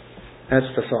 That's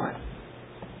the thought.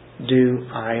 Do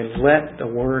I let the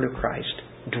Word of Christ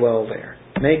dwell there?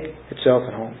 Make itself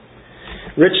at home.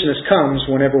 Richness comes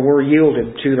whenever we're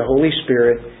yielded to the Holy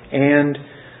Spirit and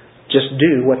just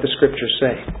do what the Scriptures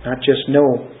say. Not just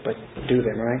know, but do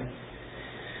them, right?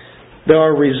 There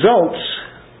are results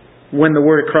when the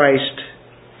Word of Christ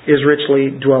is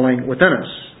richly dwelling within us.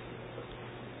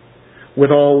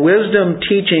 With all wisdom,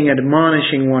 teaching and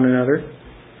admonishing one another.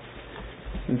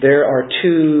 There are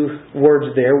two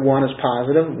words there. One is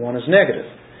positive, one is negative.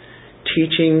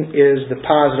 Teaching is the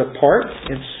positive part.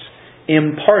 It's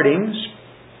imparting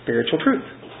spiritual truth.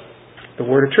 The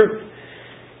word of truth.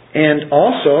 And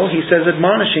also, he says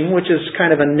admonishing, which is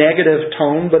kind of a negative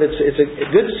tone, but it's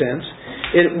a good sense.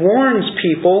 It warns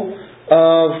people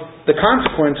of the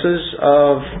consequences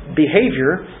of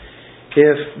behavior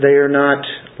if they are not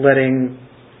letting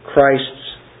Christ's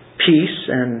peace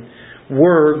and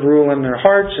Word rule in their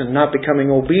hearts and not becoming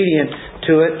obedient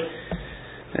to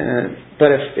it.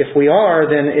 But if we are,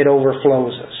 then it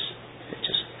overflows us. It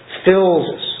just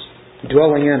fills us,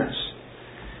 dwelling in us.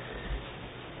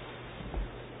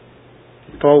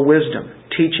 With all wisdom,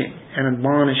 teaching and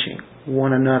admonishing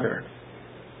one another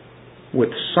with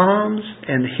psalms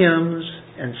and hymns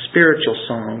and spiritual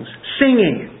songs,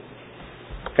 singing.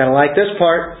 Gotta like this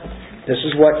part. This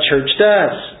is what church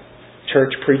does.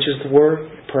 Church preaches the Word,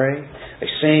 they pray, they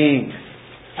sing.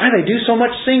 Why do they do so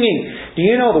much singing? Do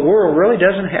you know the world really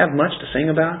doesn't have much to sing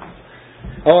about?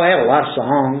 Oh, they have a lot of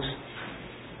songs.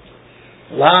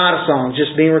 A lot of songs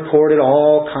just being recorded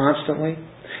all constantly.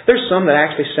 There's some that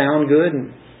actually sound good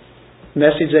and the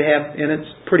message they have in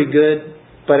it's pretty good.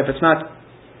 But if it's not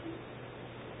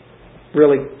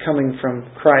really coming from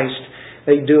Christ,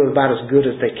 they do it about as good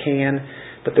as they can.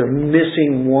 But they're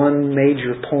missing one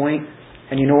major point.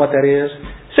 And you know what that is?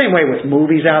 Same way with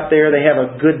movies out there. They have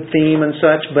a good theme and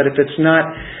such. But if it's not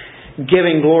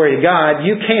giving glory to God,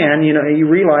 you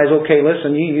realize, okay,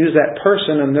 listen, you use that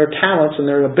person and their talents and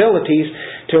their abilities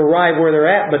to arrive where they're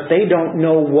at, but they don't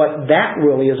know what that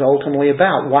really is ultimately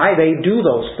about, why they do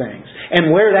those things,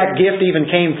 and where that gift even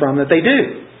came from that they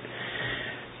do.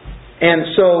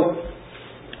 And so,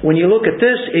 when you look at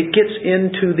this, it gets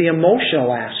into the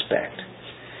emotional aspect.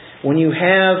 When you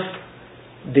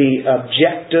have the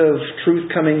objective truth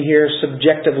coming here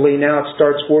subjectively, now it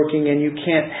starts working and you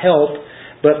can't help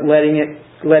but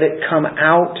let it come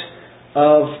out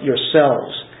of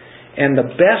yourselves. And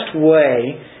the best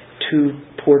way to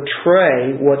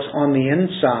portray what's on the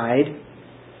inside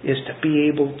is to be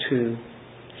able to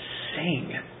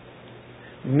sing.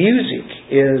 Music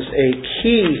is a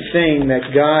key thing that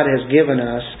God has given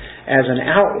us as an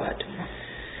outlet.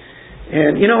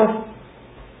 And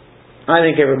I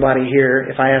think everybody here,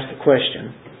 if I ask the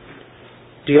question,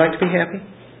 do you like to be happy?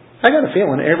 I got a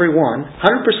feeling everyone,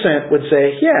 100% would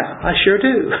say, yeah, I sure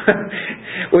do.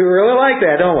 We really like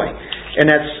that, don't we? And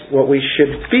that's what we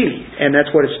should be. And that's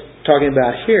what it's talking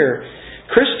about here.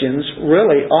 Christians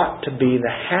really ought to be the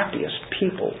happiest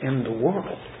people in the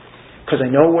world. Because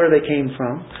they know where they came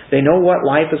from. They know what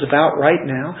life is about right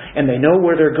now. And they know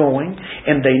where they're going.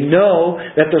 And they know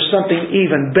that there's something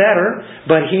even better.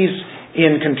 But He's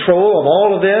in control of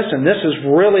all of this, and this is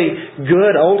really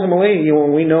good ultimately.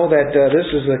 We know that this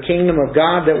is the kingdom of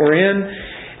God that we're in,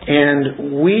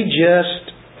 and we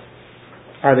just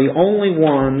are the only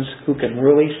ones who can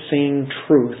really sing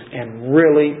truth and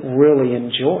really, really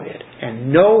enjoy it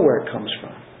and know where it comes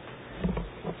from.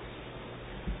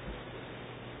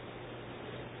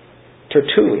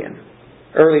 Tertullian,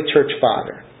 early church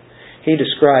father, he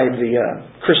described the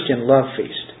Christian love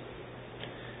feast.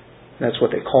 That's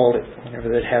what they called it whenever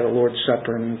they'd have a Lord's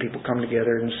Supper and people come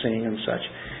together and sing and such.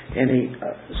 And he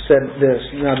said this.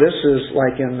 Now this is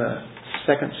like in the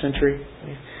 2nd century.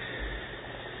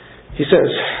 He says,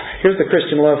 here's the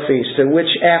Christian love feast, at which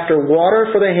after water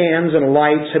for the hands and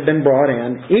lights have been brought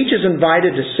in, each is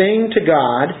invited to sing to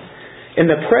God in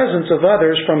the presence of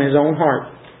others from his own heart.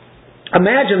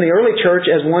 Imagine the early church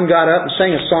as one got up and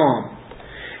sang a psalm,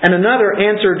 and another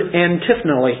answered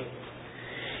antiphonally.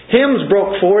 Hymns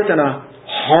broke forth in a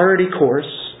hearty chorus.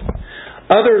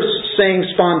 Others sang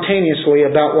spontaneously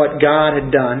about what God had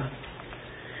done.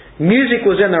 Music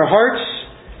was in their hearts.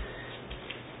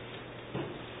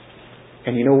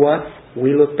 And you know what?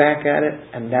 We look back at it,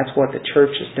 and that's what the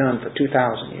church has done for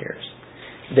 2,000 years.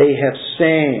 They have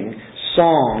sang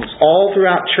songs all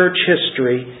throughout church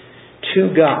history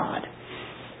to God.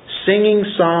 Singing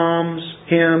psalms,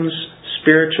 hymns,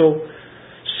 spiritual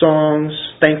songs,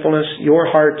 thankfulness, your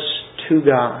hearts to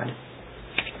God.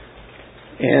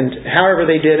 And however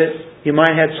they did it, you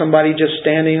might have somebody just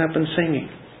standing up and singing.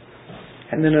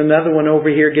 And then another one over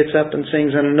here gets up and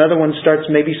sings, and another one starts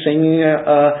maybe singing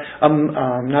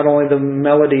not only the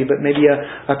melody, but maybe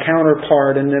a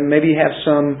counterpart, and then maybe you have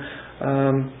some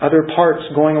other parts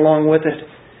going along with it.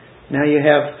 Now you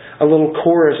have a little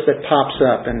chorus that pops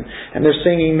up, and they're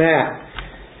singing that.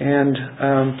 And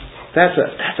that's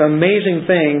an amazing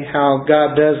thing how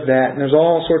God does that. And there's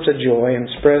all sorts of joy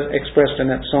expressed in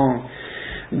that song.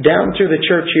 Down through the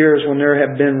church years when there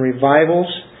have been revivals,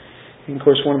 and of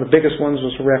course one of the biggest ones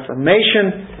was the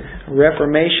Reformation.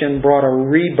 Reformation brought a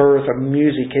rebirth of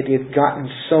music. It had gotten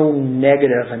so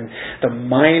negative, and the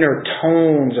minor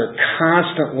tones are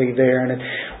constantly there, and it's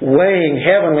weighing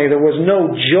heavenly. There was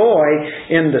no joy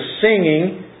in the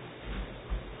singing.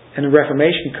 And the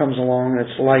Reformation comes along, and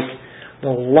it's like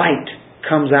the light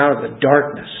comes out of the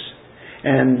darkness.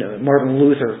 And Martin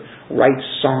Luther writes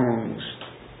songs.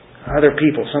 Other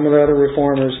people, some of the other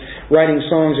reformers, writing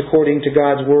songs according to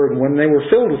God's Word. And when they were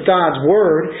filled with God's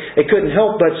Word, they couldn't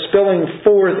help but spilling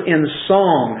forth in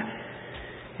song.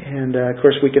 And of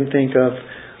course we can think of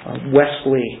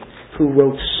Wesley, who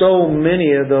wrote so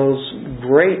many of those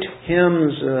great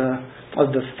hymns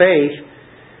of the faith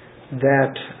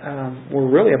that were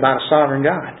really about a sovereign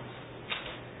God.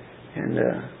 And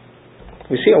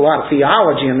we see a lot of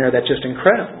theology in there that's just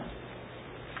incredible.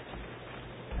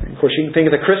 And of course, you can think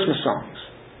of the Christmas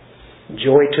songs,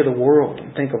 Joy to the World, and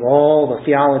think of all the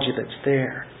theology that's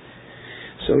there.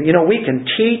 So, we can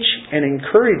teach and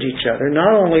encourage each other,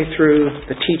 not only through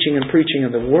the teaching and preaching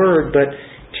of the Word, but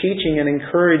teaching and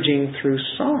encouraging through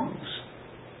songs.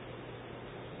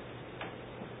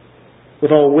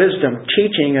 With all wisdom,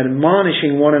 teaching and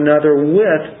admonishing one another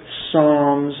with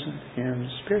psalms and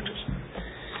spiritual songs.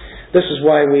 This is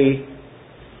why we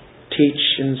teach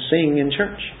and sing in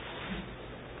church.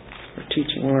 We're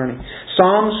teaching and learning.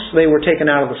 Psalms, they were taken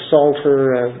out of the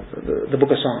Psalter, the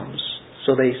book of Psalms.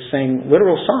 So they sang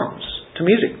literal psalms to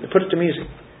music. They put it to music.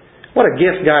 What a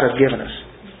gift God has given us,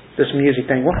 this music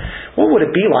thing. What would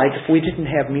it be like if we didn't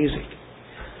have music?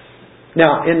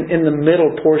 Now, in the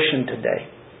middle portion today,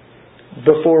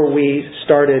 before we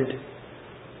started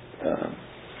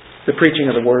the preaching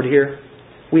of the Word here,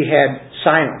 we had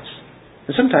silence.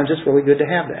 And sometimes it's really good to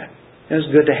have that. And it's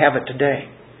good to have it today.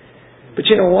 But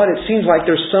you know what? It seems like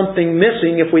there's something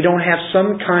missing if we don't have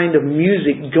some kind of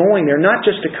music going there. Not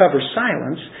just to cover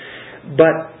silence,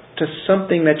 but to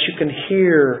something that you can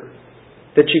hear,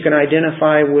 that you can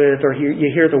identify with, or you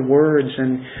hear the words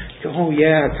and go, oh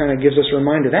yeah, it kind of gives us a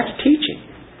reminder. That's teaching.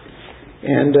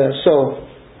 And so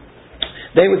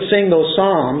they would sing those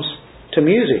psalms to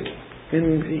music.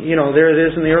 And there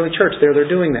it is in the early church. They're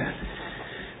doing that.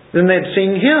 Then they'd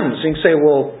sing hymns and say,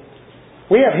 well,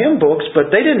 we have hymn books, but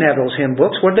they didn't have those hymn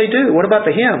books. What did they do? What about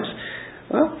the hymns?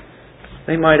 Well,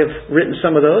 they might have written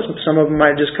some of those. Some of them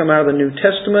might have just come out of the New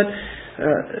Testament.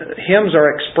 Hymns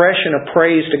are expression of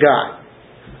praise to God.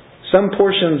 Some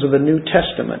portions of the New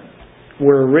Testament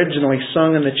were originally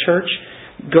sung in the church.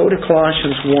 Go to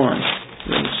Colossians 1.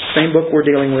 The same book we're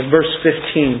dealing with, verse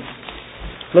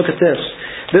 15. Look at this.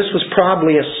 This was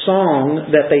probably a song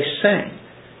that they sang.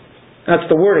 That's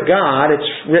the Word of God.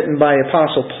 It's written by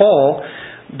Apostle Paul.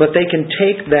 But they can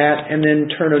take that and then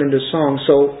turn it into song.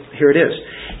 So here it is.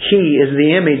 He is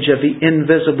the image of the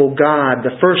invisible God,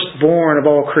 the firstborn of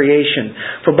all creation.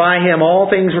 For by Him all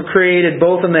things were created,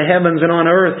 both in the heavens and on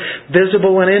earth,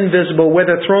 visible and invisible,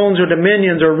 whether thrones or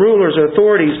dominions or rulers or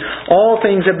authorities. All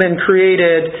things have been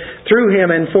created through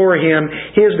Him and for Him.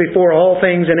 He is before all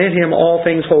things, and in Him all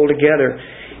things hold together.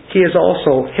 He is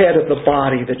also head of the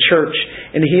body, the church.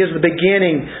 And He is the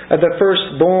beginning of the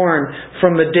firstborn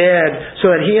from the dead,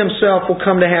 so that He Himself will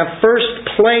come to have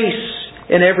first place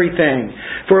in everything.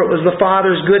 For it was the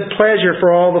Father's good pleasure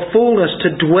for all the fullness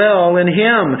to dwell in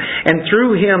Him, and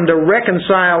through Him to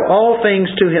reconcile all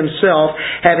things to Himself,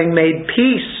 having made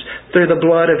peace through the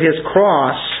blood of His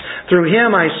cross. Through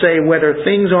Him, I say, whether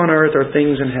things on earth or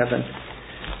things in heaven.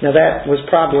 Now that was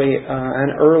probably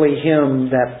an early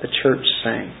hymn that the church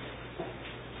sang.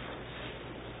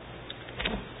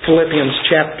 Philippians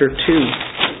chapter 2.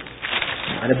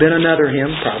 Might have been another hymn,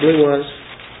 probably was.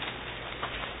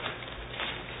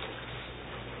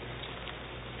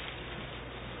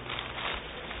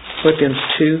 Philippians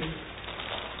 2,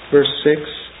 verse 6.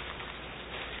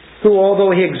 Who, although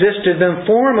He existed in the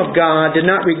form of God, did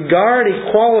not regard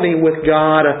equality with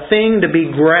God a thing to be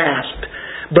grasped,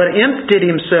 but emptied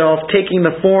Himself, taking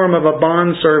the form of a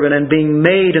bondservant and being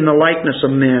made in the likeness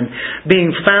of men.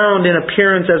 Being found in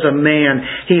appearance as a man,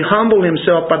 He humbled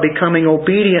Himself by becoming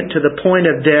obedient to the point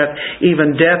of death,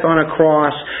 even death on a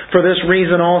cross. For this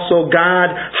reason also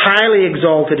God highly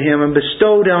exalted Him and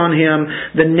bestowed on Him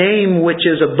the name which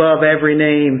is above every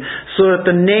name, so that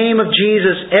the name of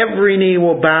Jesus every knee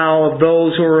will bow, of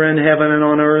those who are in heaven and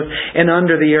on earth and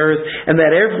under the earth, and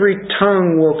that every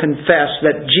tongue will confess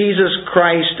that Jesus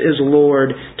Christ is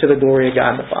Lord, to the glory of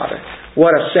God the Father.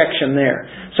 What a section there.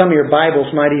 Some of your Bibles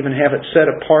might even have it set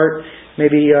apart,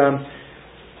 maybe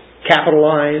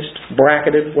capitalized,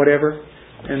 bracketed, whatever.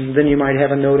 And then you might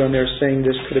have a note on there saying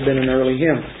this could have been an early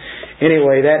hymn.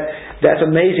 Anyway, that's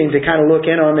amazing to kind of look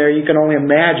in on there. You can only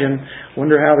imagine.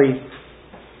 Wonder how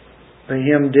the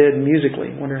hymn did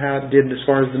musically. Wonder how it did as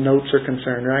far as the notes are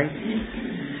concerned, right?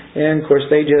 And of course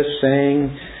they just sang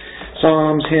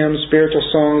psalms, hymns, spiritual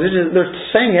songs. They're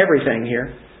saying everything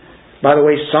here. By the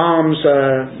way, psalms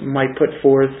might put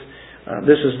forth,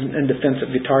 this is in defense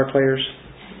of guitar players,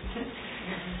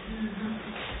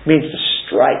 means to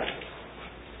strike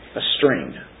a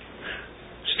string.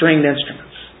 Stringed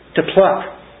instruments. To pluck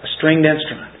a stringed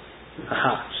instrument.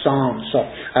 Aha, psalms. So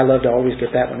I love to always get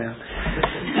that one out.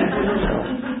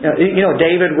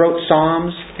 David wrote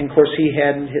psalms, and of course he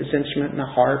had his instrument and a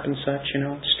harp and such,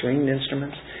 stringed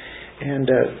instruments. And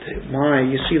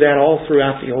you see that all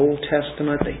throughout the Old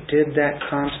Testament. They did that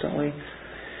constantly.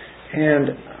 And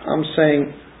I'm saying,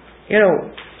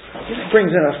 it brings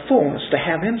in a fullness to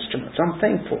have instruments. I'm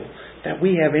thankful that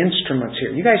we have instruments here.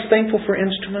 You guys thankful for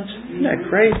instruments? Isn't that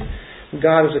great?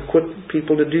 God has equipped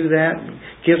people to do that and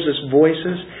gives us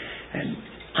voices. And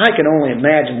I can only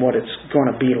imagine what it's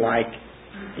going to be like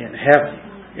in heaven.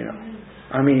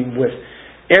 With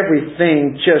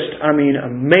everything just,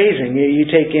 amazing. You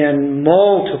take in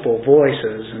multiple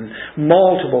voices and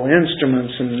multiple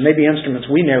instruments, and maybe instruments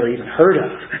we never even heard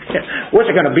of. What's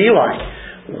it going to be like?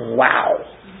 Wow.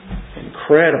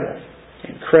 Incredible.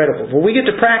 Well, we get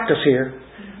to practice here.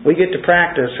 We get to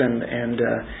practice, and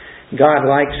God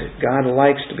likes it. God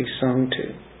likes to be sung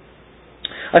to.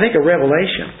 I think of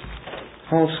Revelation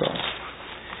also.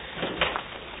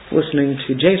 Listening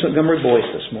to James Montgomery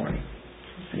Boyce this morning.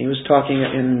 And he was talking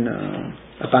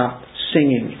about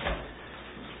singing.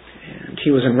 And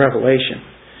he was in Revelation.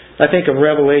 I think of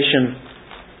Revelation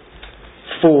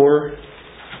 4,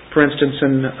 for instance,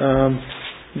 in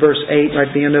verse 8, right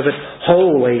at the end of it.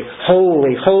 Holy,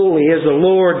 holy, holy is the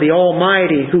Lord, the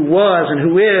Almighty, who was and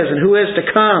who is to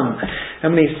come. How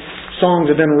many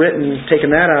songs have been written, taking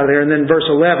that out of there. And then verse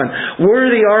 11.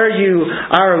 Worthy are you,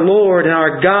 our Lord and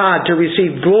our God, to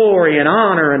receive glory and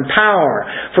honor and power.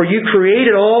 For you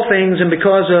created all things, and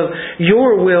because of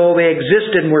your will they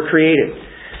existed and were created.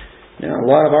 Now, a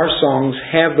lot of our songs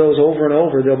have those over and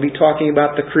over. They'll be talking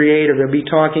about the Creator. They'll be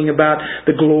talking about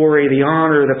the glory, the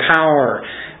honor, the power.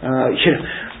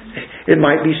 It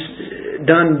might be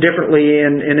done differently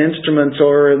in instruments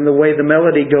or in the way the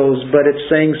melody goes, but it's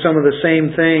saying some of the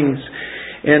same things.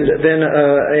 And then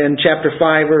in chapter 5,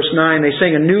 verse 9, they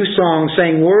sing a new song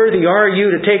saying, Worthy are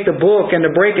you to take the book and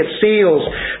to break its seals,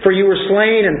 for you were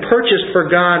slain and purchased for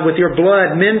God with your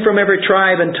blood men from every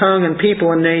tribe and tongue and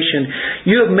people and nation.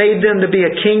 You have made them to be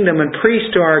a kingdom and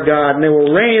priests to our God, and they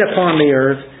will reign upon the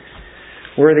earth.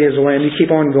 Worthy is the Lamb. You keep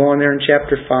on going there in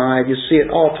chapter 5. You see it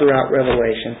all throughout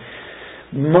Revelation.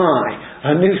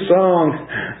 A new song.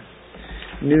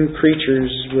 New creatures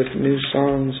with new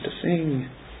songs to sing.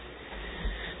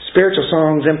 Spiritual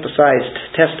songs emphasized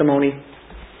testimony.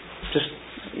 Just,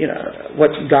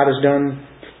 what God has done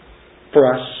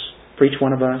for us, for each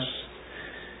one of us.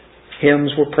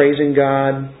 Hymns were praising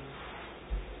God.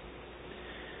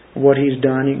 What He's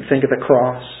done. You can think of the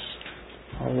cross.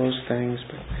 All those things.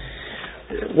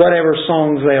 But whatever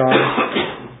songs they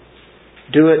are,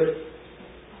 do it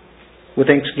with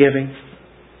thanksgiving.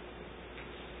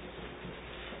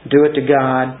 Do it to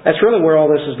God. That's really where all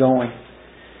this is going.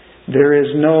 There is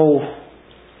no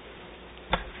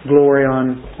glory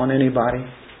on anybody.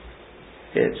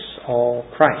 It's all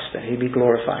Christ, that He be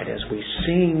glorified as we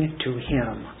sing to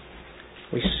Him.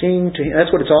 We sing to Him.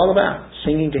 That's what it's all about.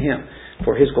 Singing to Him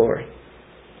for His glory.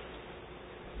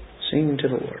 Sing to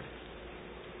the Lord.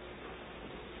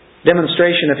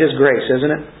 Demonstration of His grace,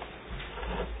 isn't it?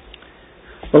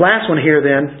 The last one here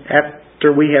then,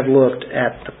 after we have looked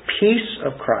at the peace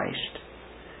of Christ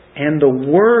and the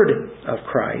Word of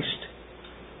Christ,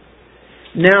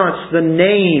 now it's the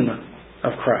name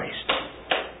of Christ.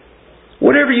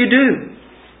 Whatever you do,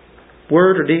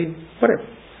 word or deed, whatever.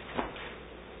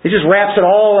 He just wraps it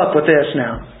all up with this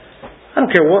now. I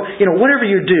don't care what, whatever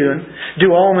you're doing,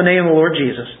 do all in the name of the Lord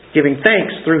Jesus, giving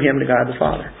thanks through Him to God the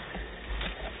Father.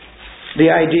 The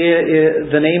idea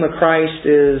is, the name of Christ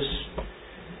is,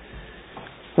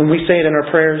 when we say it in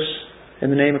our prayers, in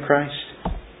the name of Christ,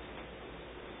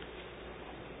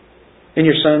 in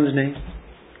your Son's name,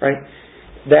 right?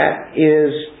 That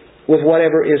is with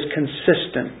whatever is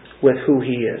consistent with who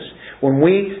He is. When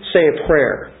we say a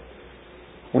prayer,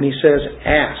 when He says,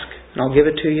 ask, and I'll give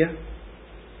it to you,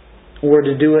 we're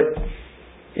to do it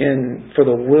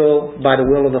by the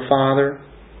will of the Father,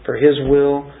 for His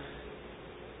will.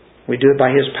 We do it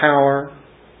by His power,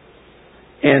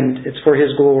 and it's for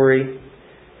His glory.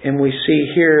 And we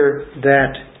see here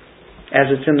that as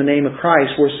it's in the name of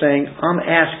Christ, we're saying, I'm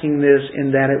asking this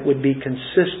in that it would be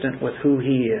consistent with who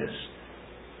He is.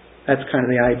 That's kind of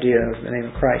the idea of the name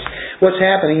of Christ. What's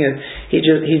happening is He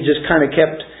just kind of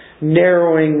kept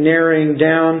narrowing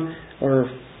down, or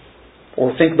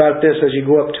think about this as you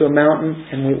go up to a mountain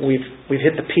and we've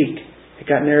hit the peak. It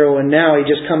got narrow, and now He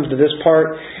just comes to this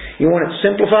part. You want it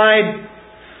simplified?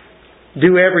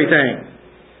 Do everything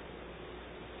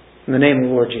in the name of the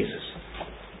Lord Jesus.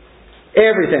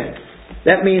 Everything.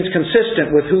 That means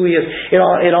consistent with who He is.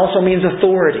 It also means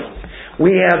authority.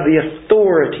 We have the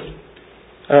authority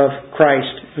of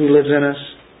Christ who lives in us.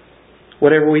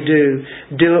 Whatever we do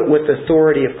it with the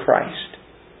authority of Christ.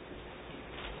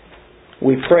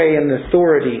 We pray in the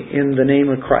authority in the name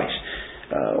of Christ.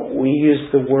 We use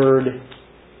the word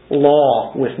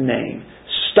law with name.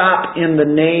 Stop in the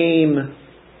name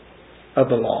of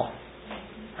the law.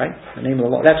 Right? The name of the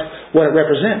law. That's what it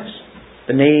represents.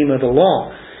 The name of the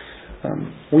law.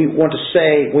 We want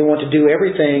to do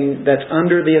everything that's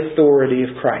under the authority of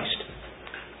Christ.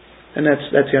 And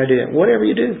that's the idea. Whatever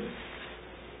you do.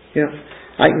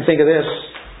 I can think of this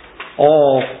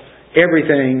all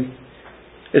everything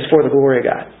is for the glory of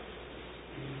God.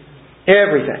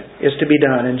 Everything is to be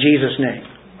done in Jesus' name,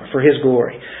 or for His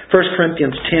glory. 1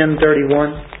 Corinthians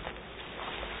 10:31.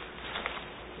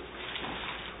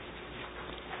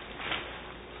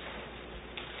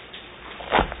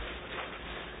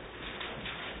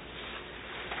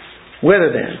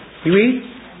 Whether then you eat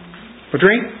or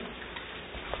drink,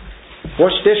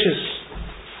 wash dishes,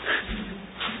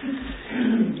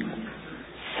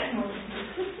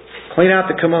 clean out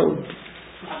the commode,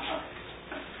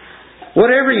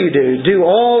 whatever you do, do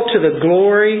all to the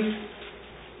glory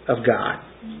of God.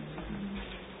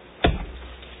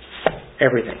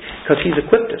 Everything. Because He's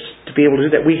equipped us to be able to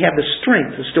do that. We have the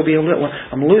strength to still be able to do it. Well,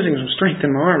 I'm losing some strength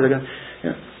in my arms.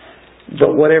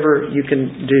 But whatever you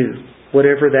can do,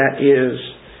 whatever that is,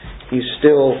 you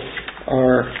still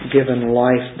are given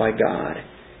life by God.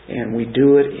 And we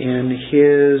do it in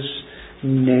His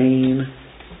name.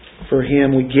 For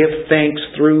Him. We give thanks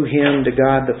through Him to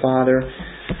God the Father.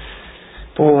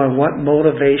 Boy, what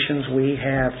motivations we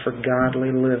have for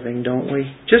godly living, don't we?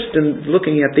 Just in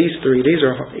looking at these three, these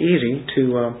are easy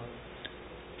to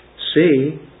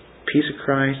see. Peace of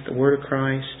Christ, the Word of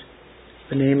Christ,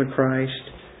 the name of Christ.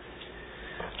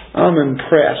 I'm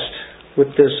impressed with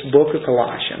this book of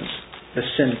Colossians. The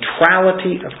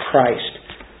centrality of Christ.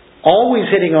 Always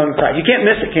hitting on Christ. You can't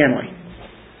miss it, can we?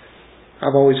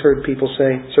 I've always heard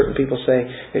certain people say,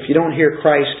 if you don't hear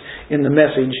Christ in the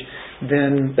message,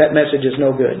 then that message is no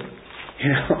good.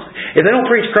 If they don't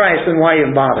preach Christ, then why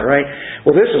even bother, right?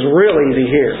 Well, this is real easy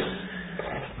here.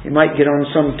 You might get on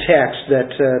some text that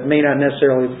may not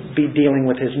necessarily be dealing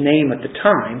with His name at the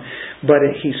time, but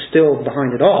He's still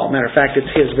behind it all. Matter of fact, it's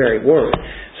His very Word.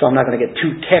 So I'm not going to get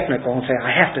too technical and say,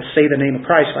 I have to say the name of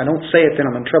Christ. If I don't say it, then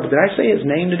I'm in trouble. Did I say His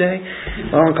name today?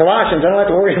 Well, in Colossians, I don't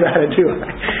have to worry about it, do I?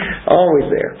 Always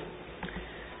there.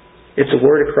 It's the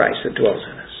Word of Christ that dwells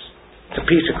in us. It's the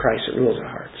peace of Christ that rules our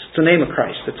hearts. It's the name of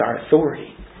Christ that's our authority.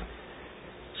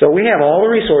 So we have all the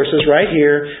resources right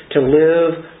here to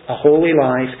live a holy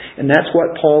life. And that's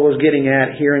what Paul was getting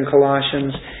at here in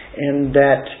Colossians. And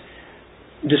that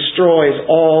destroys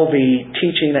all the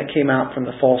teaching that came out from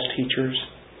the false teachers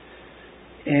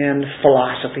and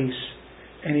philosophies.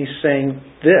 And he's saying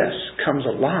this comes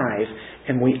alive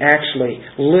and we actually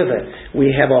live it.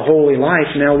 We have a holy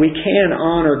life. Now we can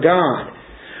honor God.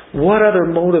 What other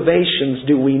motivations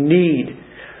do we need?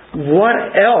 What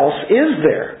else is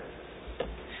there?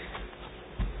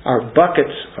 Our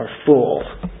buckets are full.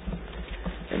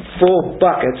 And full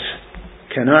buckets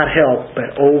cannot help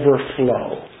but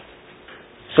overflow.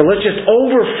 So let's just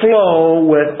overflow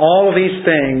with all of these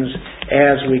things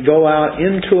as we go out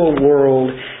into a world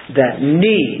that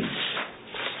needs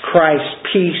Christ's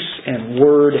peace and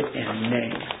word and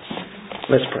name.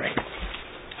 Let's pray.